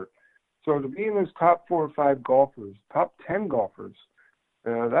sport. So to be in those top 4 or 5 golfers, top 10 golfers,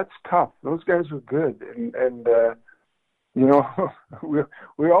 that's tough. Those guys are good. And we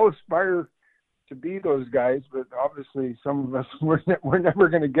all aspire to be those guys, but obviously some of us, we're never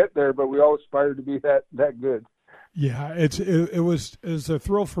going to get there, but we all aspire to be that good. Yeah, it was a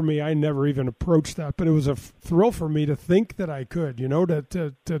thrill for me. I never even approached that, but it was a thrill for me to think that I could,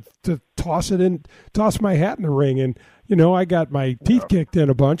 to toss my hat in the ring. And, I got my teeth kicked in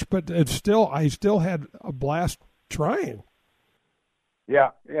a bunch, but I still had a blast trying.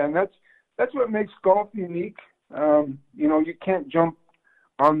 Yeah, and that's what makes golf unique. You can't jump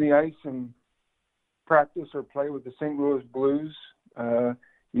on the ice and practice or play with the St. Louis Blues.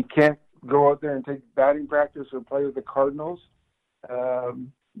 You can't go out there and take batting practice or play with the Cardinals.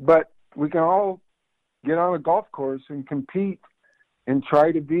 But we can all get on a golf course and compete and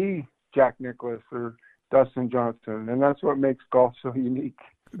try to be Jack Nicklaus or Dustin Johnson, and that's what makes golf so unique.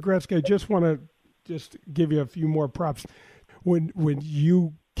 Gretzky, I just want to give you a few more props. When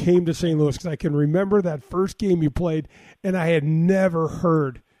you came to St. Louis, because I can remember that first game you played, and I had never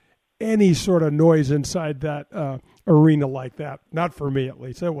heard any sort of noise inside that arena like that. Not for me, at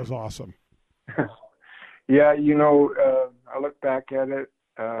least. It was awesome. Yeah, I look back at it.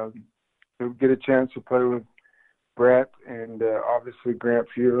 To get a chance to play with Brett and obviously Grant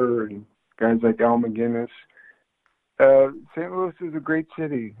Fuhrer and guys like Al McGinnis. St. Louis is a great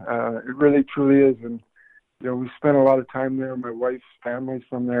city. It really, truly is. And, we spent a lot of time there. My wife's family's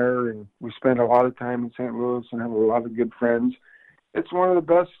from there, and we spent a lot of time in St. Louis and have a lot of good friends. It's one of the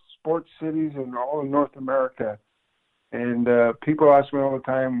best sports cities in all of North America. And people ask me all the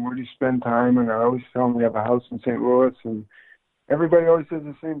time, where do you spend time? And I always tell them we have a house in St. Louis. And everybody always says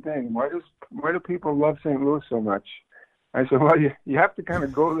the same thing. Why do people love St. Louis so much? I said, well, you have to kind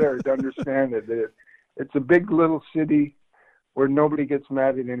of go there to understand it. It's a big little city where nobody gets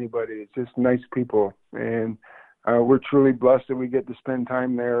mad at anybody. It's just nice people. And we're truly blessed that we get to spend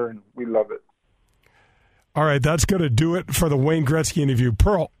time there, and we love it. All right, that's going to do it for the Wayne Gretzky interview.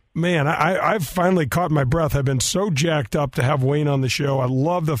 Pearl, man, I've finally caught my breath. I've been so jacked up to have Wayne on the show. I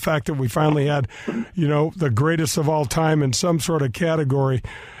love the fact that we finally had, the greatest of all time in some sort of category.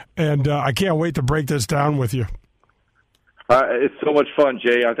 And I can't wait to break this down with you. It's so much fun,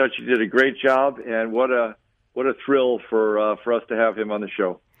 Jay. I thought you did a great job, and what a thrill for us to have him on the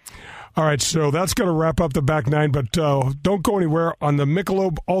show. All right, so that's going to wrap up the back nine, but don't go anywhere. On the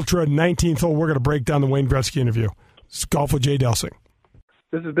Michelob Ultra 19th hole, we're going to break down the Wayne Gretzky interview. It's Golf with Jay Delsing.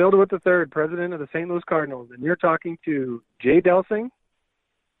 This is Bill DeWitt III, president of the St. Louis Cardinals, and you're talking to Jay Delsing.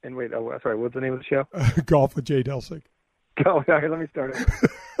 And wait, sorry, what's the name of the show? Golf with Jay Delsing. Oh, all right, let me start it.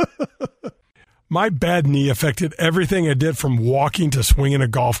 My bad knee affected everything I did from walking to swinging a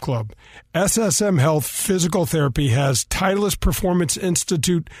golf club. SSM Health Physical Therapy has Titleist Performance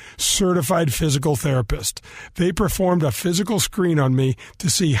Institute certified physical therapist. They performed a physical screen on me to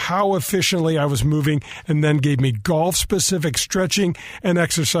see how efficiently I was moving and then gave me golf-specific stretching and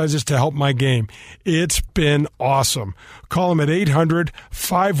exercises to help my game. It's been awesome. Call them at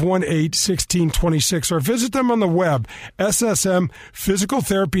 800-518-1626 or visit them on the web,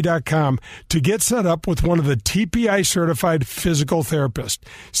 ssmphysicaltherapy.com, to get set up with one of the TPI certified physical therapists.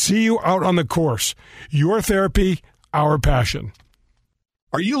 See you out on the course. Your therapy, our passion.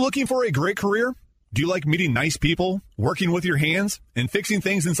 Are you looking for a great career? Do you like meeting nice people, working with your hands, and fixing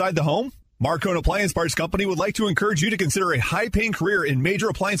things inside the home? Marcone Appliance Parts Company would like to encourage you to consider a high-paying career in major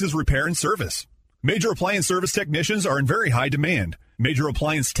appliances repair and service. Major appliance service technicians are in very high demand. Major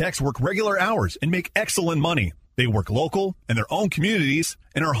appliance techs work regular hours and make excellent money. They work local in their own communities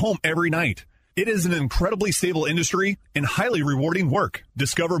and are home every night. It is an incredibly stable industry and highly rewarding work.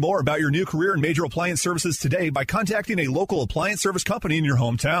 Discover more about your new career in major appliance services today by contacting a local appliance service company in your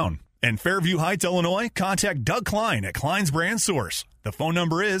hometown. In Fairview Heights, Illinois, contact Doug Klein at Klein's Brand Source. The phone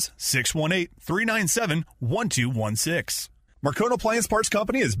number is 618-397-1216. Marcone Appliance Parts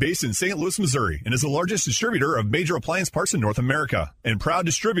Company is based in St. Louis, Missouri, and is the largest distributor of major appliance parts in North America and proud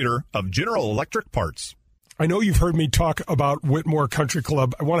distributor of General Electric parts. I know you've heard me talk about Whitmore Country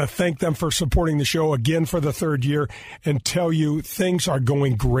Club. I want to thank them for supporting the show again for the third year and tell you things are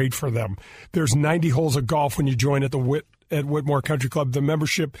going great for them. There's 90 holes of golf when you join at Whitmore Country Club. The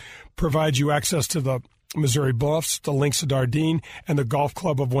membership provides you access to the Missouri Bluffs, the Links of Dardenne, and the Golf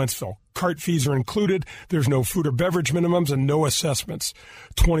Club of Wentzville. Cart fees are included. There's no food or beverage minimums and no assessments.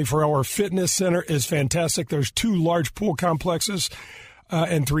 24-hour fitness center is fantastic. There's 2 large pool complexes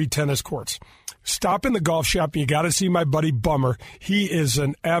and 3 tennis courts. Stop in the golf shop. You got to see my buddy Bummer. He is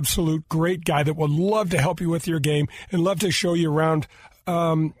an absolute great guy that would love to help you with your game and love to show you around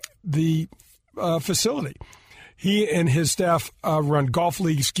the facility. He and his staff run golf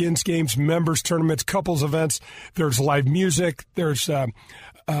leagues, skins games, members tournaments, couples events. There's live music. There's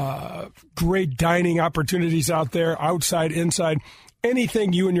great dining opportunities out there, outside, inside.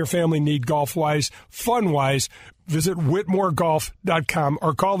 Anything you and your family need golf-wise, fun-wise, visit whitmoregolf.com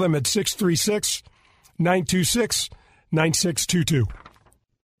or call them at 636-926-9622.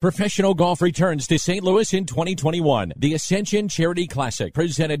 Professional golf returns to St. Louis in 2021. The Ascension Charity Classic,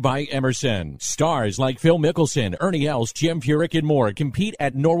 presented by Emerson. Stars like Phil Mickelson, Ernie Els, Jim Furyk, and more compete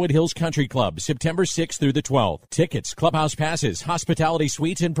at Norwood Hills Country Club, September 6th through the 12th. Tickets, clubhouse passes, hospitality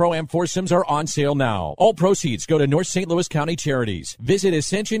suites, and Pro-Am foursomes are on sale now. All proceeds go to North St. Louis County Charities. Visit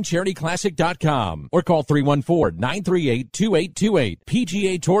AscensionCharityClassic.com or call 314-938-2828.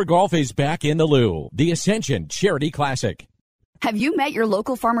 PGA Tour Golf is back in the Lou. The Ascension Charity Classic. Have you met your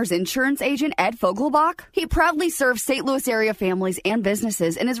local Farmers Insurance agent, Ed Fogelbach? He proudly serves St. Louis area families and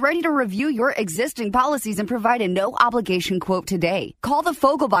businesses and is ready to review your existing policies and provide a no-obligation quote today. Call the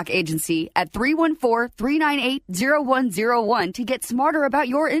Fogelbach Agency at 314-398-0101 to get smarter about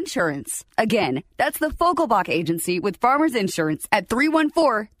your insurance. Again, that's the Fogelbach Agency with Farmers Insurance at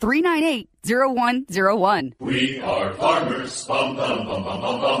 314-398-0101. We are farmers. Bum, bum, bum, bum,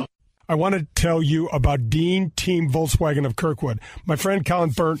 bum, bum. I want to tell you about Dean Team Volkswagen of Kirkwood. My friend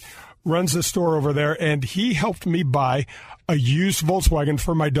Colin Burnt runs the store over there, and he helped me buy a used Volkswagen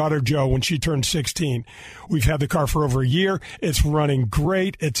for my daughter Jo when she turned 16. We've had the car for over a year. It's running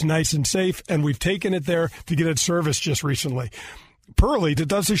great. It's nice and safe, and we've taken it there to get it serviced just recently. Pearlie, that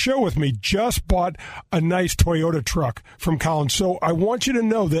does the show with me, just bought a nice Toyota truck from Colin. So I want you to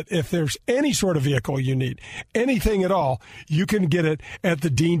know that if there's any sort of vehicle you need, anything at all, you can get it at the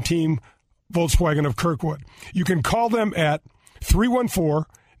Dean Team Volkswagen of Kirkwood. You can call them at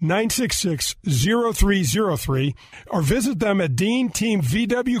 314-966-0303 or visit them at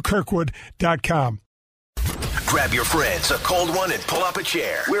DeanTeamVWKirkwood.com. Grab your friends, a cold one, and pull up a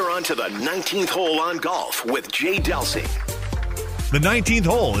chair. We're on to the 19th hole on golf with Jay Delsing. The 19th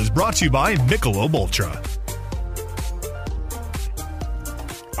hole is brought to you by Michelob Ultra.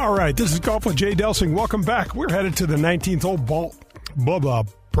 All right, this is Golf with Jay Delsing. Welcome back. We're headed to the 19th hole brought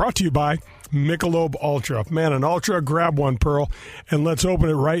to you by Michelob Ultra. Man, an Ultra, grab one, Pearl, and let's open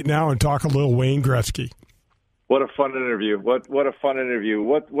it right now and talk a little Wayne Gretzky. What a fun interview. What a fun interview.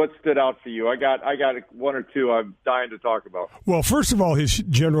 What stood out for you? I got one or two I'm dying to talk about. Well, first of all, his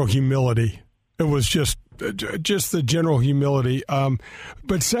general humility. It was just the general humility.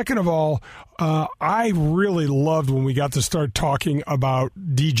 But second of all, I really loved when we got to start talking about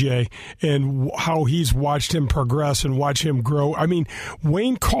DJ and how he's watched him progress and watch him grow. I mean,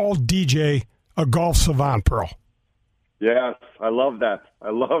 Wayne called DJ a golf savant, Pearl. Yes, I love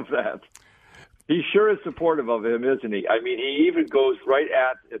that. He sure is supportive of him, isn't he? I mean, he even goes right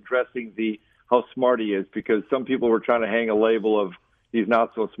at addressing how smart he is, because some people were trying to hang a label of he's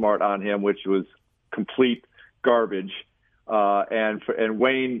not so smart on him, which was complete garbage. And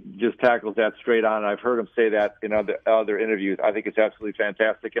Wayne just tackles that straight on. I've heard him say that in other interviews. I think it's absolutely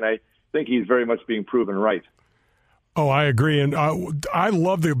fantastic, and I think he's very much being proven right. Oh, I agree. And I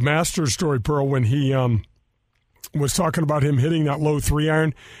love the Masters story, Pearl, when he was talking about him hitting that low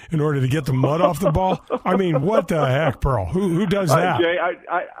 3-iron in order to get the mud off the ball. I mean, what the heck, Pearl? Who does that? Jay,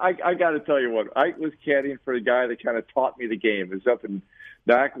 I got to tell you what. I was caddying for a guy that kind of taught me the game. It was up in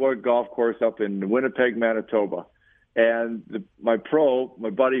the Aqua Golf Course up in Winnipeg, Manitoba. And my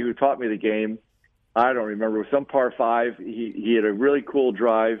buddy who taught me the game, I don't remember, it was some par 5. He had a really cool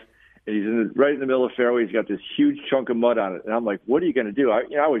drive, and he's right in the middle of the fairway. He's got this huge chunk of mud on it. And I'm like, what are you going to do?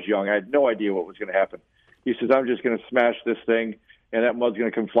 I was young. I had no idea what was going to happen. He says, I'm just going to smash this thing, and that mud's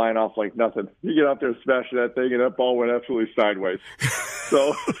going to come flying off like nothing. You get out there and smash that thing, and that ball went absolutely sideways.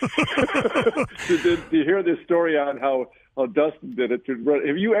 So did you hear this story on how Dustin did it?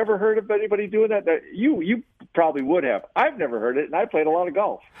 Have you ever heard of anybody doing that? You probably would have. I've never heard it, and I played a lot of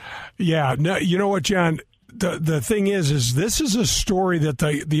golf. Yeah. No, you know what, John? The thing is this is a story that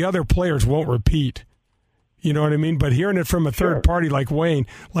the other players won't repeat. You know what I mean? But hearing it from a third party like Wayne,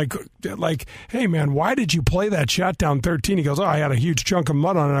 like, hey, man, why did you play that shot down 13? He goes, I had a huge chunk of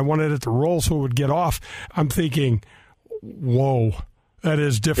mud on it. I wanted it to roll so it would get off. I'm thinking, whoa, that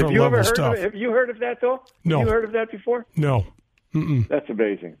is different level stuff. Have you heard of that, though? No. Have you heard of that before? No. Mm-mm. That's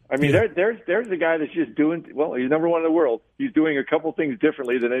amazing. I mean, there's a guy that's just doing, well, he's number one in the world. He's doing a couple things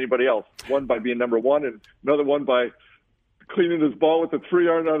differently than anybody else. One by being number one, and another one by cleaning his ball with a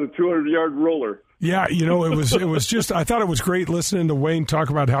 3-iron on a 200-yard roller. Yeah, you know, it was just, I thought it was great listening to Wayne talk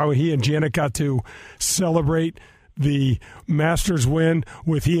about how he and Janet got to celebrate the Masters win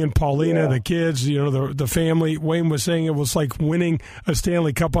with he and Paulina, the kids, you know, the family. Wayne was saying it was like winning a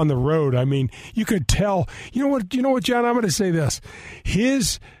Stanley Cup on the road. I mean, you could tell. You know what, John? I'm going to say this. He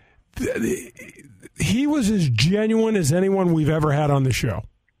was as genuine as anyone we've ever had on the show.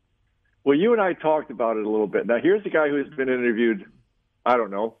 Well, you and I talked about it a little bit. Now, here's a guy who's been interviewed, I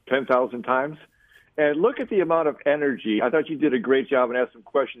don't know, 10,000 times. And look at the amount of energy. I thought you did a great job and asked some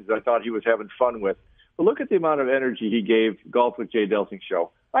questions that I thought he was having fun with. But look at the amount of energy he gave Golf with Jay Delsing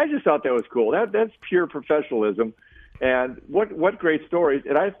show. I just thought that was cool. That's pure professionalism. And what great stories.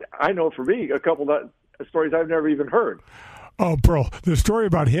 And I know for me, a couple of stories I've never even heard. Oh, bro, the story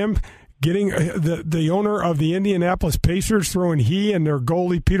about him getting the owner of the Indianapolis Pacers throwing he and their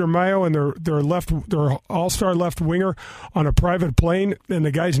goalie Peter Mayo and their all-star left winger on a private plane, and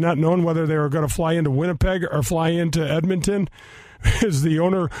the guys not knowing whether they were going to fly into Winnipeg or fly into Edmonton, as the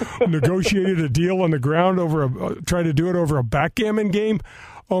owner negotiated a deal on the ground trying to do it over a backgammon game.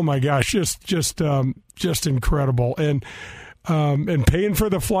 Oh my gosh, just incredible. And paying for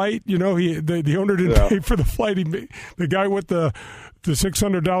the flight, you know, the owner didn't pay for the flight. The guy with the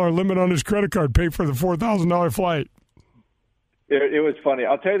 $600 limit on his credit card paid for the $4,000 flight. It was funny.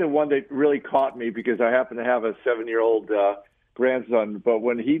 I'll tell you the one that really caught me, because I happen to have a 7-year-old grandson. But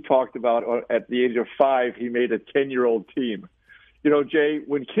when he talked about at the age of 5, he made a 10-year-old team. You know, Jay,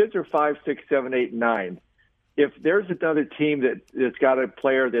 when kids are 5, 6, 7, 8, 9, if there's another team that's got a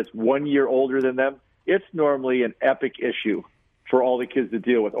player that's 1 year older than them, it's normally an epic issue for all the kids to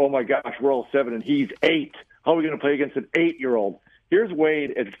deal with. Oh, my gosh, we're all 7 and he's 8. How are we going to play against an 8-year-old? Here's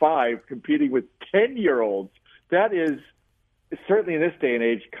Wade at 5 competing with 10-year-olds. That is certainly in this day and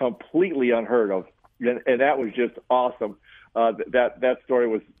age completely unheard of, and that was just awesome. That story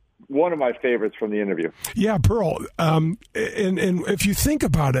was one of my favorites from the interview. Yeah, Pearl. And if you think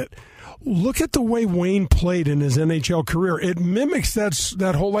about it, look at the way Wayne played in his NHL career. It mimics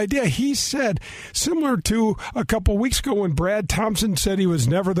that whole idea. He said, similar to a couple weeks ago when Brad Thompson said he was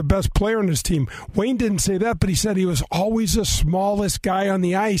never the best player on his team. Wayne didn't say that, but he said he was always the smallest guy on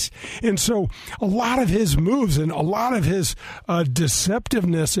the ice. And so a lot of his moves and a lot of his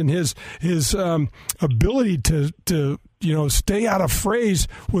deceptiveness and his ability to stay out of phrase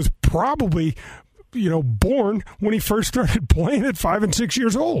was probably, born when he first started playing at 5 and 6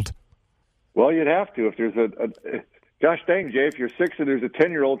 years old. Well, you'd have to if there's Gosh dang, Jay, if you're 6 and there's a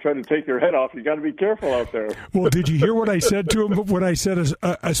 10-year-old trying to take their head off, you got to be careful out there. Well, did you hear what I said to him? What I said is,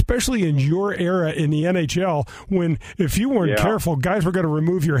 especially in your era in the NHL, when if you weren't careful, guys were going to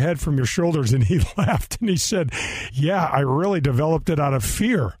remove your head from your shoulders. And he laughed and he said, yeah, I really developed it out of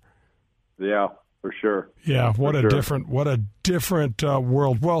fear. Yeah, for sure. Yeah, what a different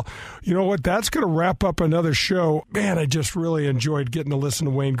world. Well, you know what? That's going to wrap up another show. Man, I just really enjoyed getting to listen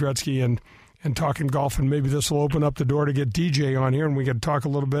to Wayne Gretzky and talking golf, and maybe this will open up the door to get DJ on here, and we can talk a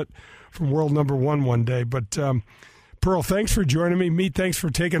little bit from world number one day. But, Pearl, thanks for joining me. Meat, thanks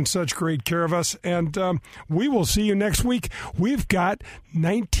for taking such great care of us, and we will see you next week. We've got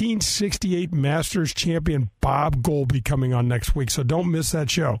 1968 Masters champion Bob Golby coming on next week, so don't miss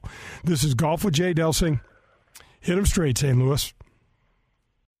that show. This is Golf with Jay Delsing. Hit 'em straight, St. Louis.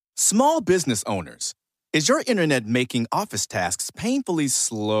 Small business owners. Is your internet making office tasks painfully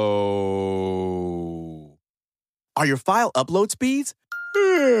slow? Are your file upload speeds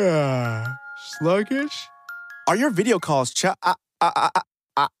sluggish? Are your video calls choppy?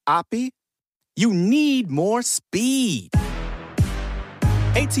 You need more speed.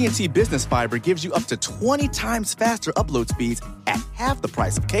 AT&T Business Fiber gives you up to 20 times faster upload speeds at half the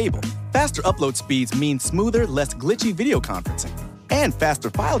price of cable. Faster upload speeds mean smoother, less glitchy video conferencing and faster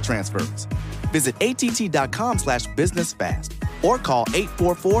file transfers. Visit att.com/businessfast or call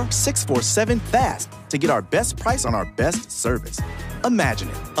 844-647-FAST to get our best price on our best service. Imagine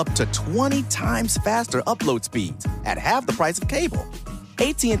it, up to 20 times faster upload speeds at half the price of cable.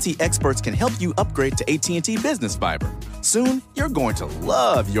 AT&T experts can help you upgrade to AT&T Business Fiber. Soon, you're going to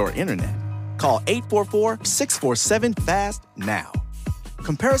love your internet. Call 844-647-FAST now.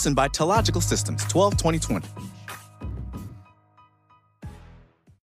 Comparison by Telogical Systems, 12-2020.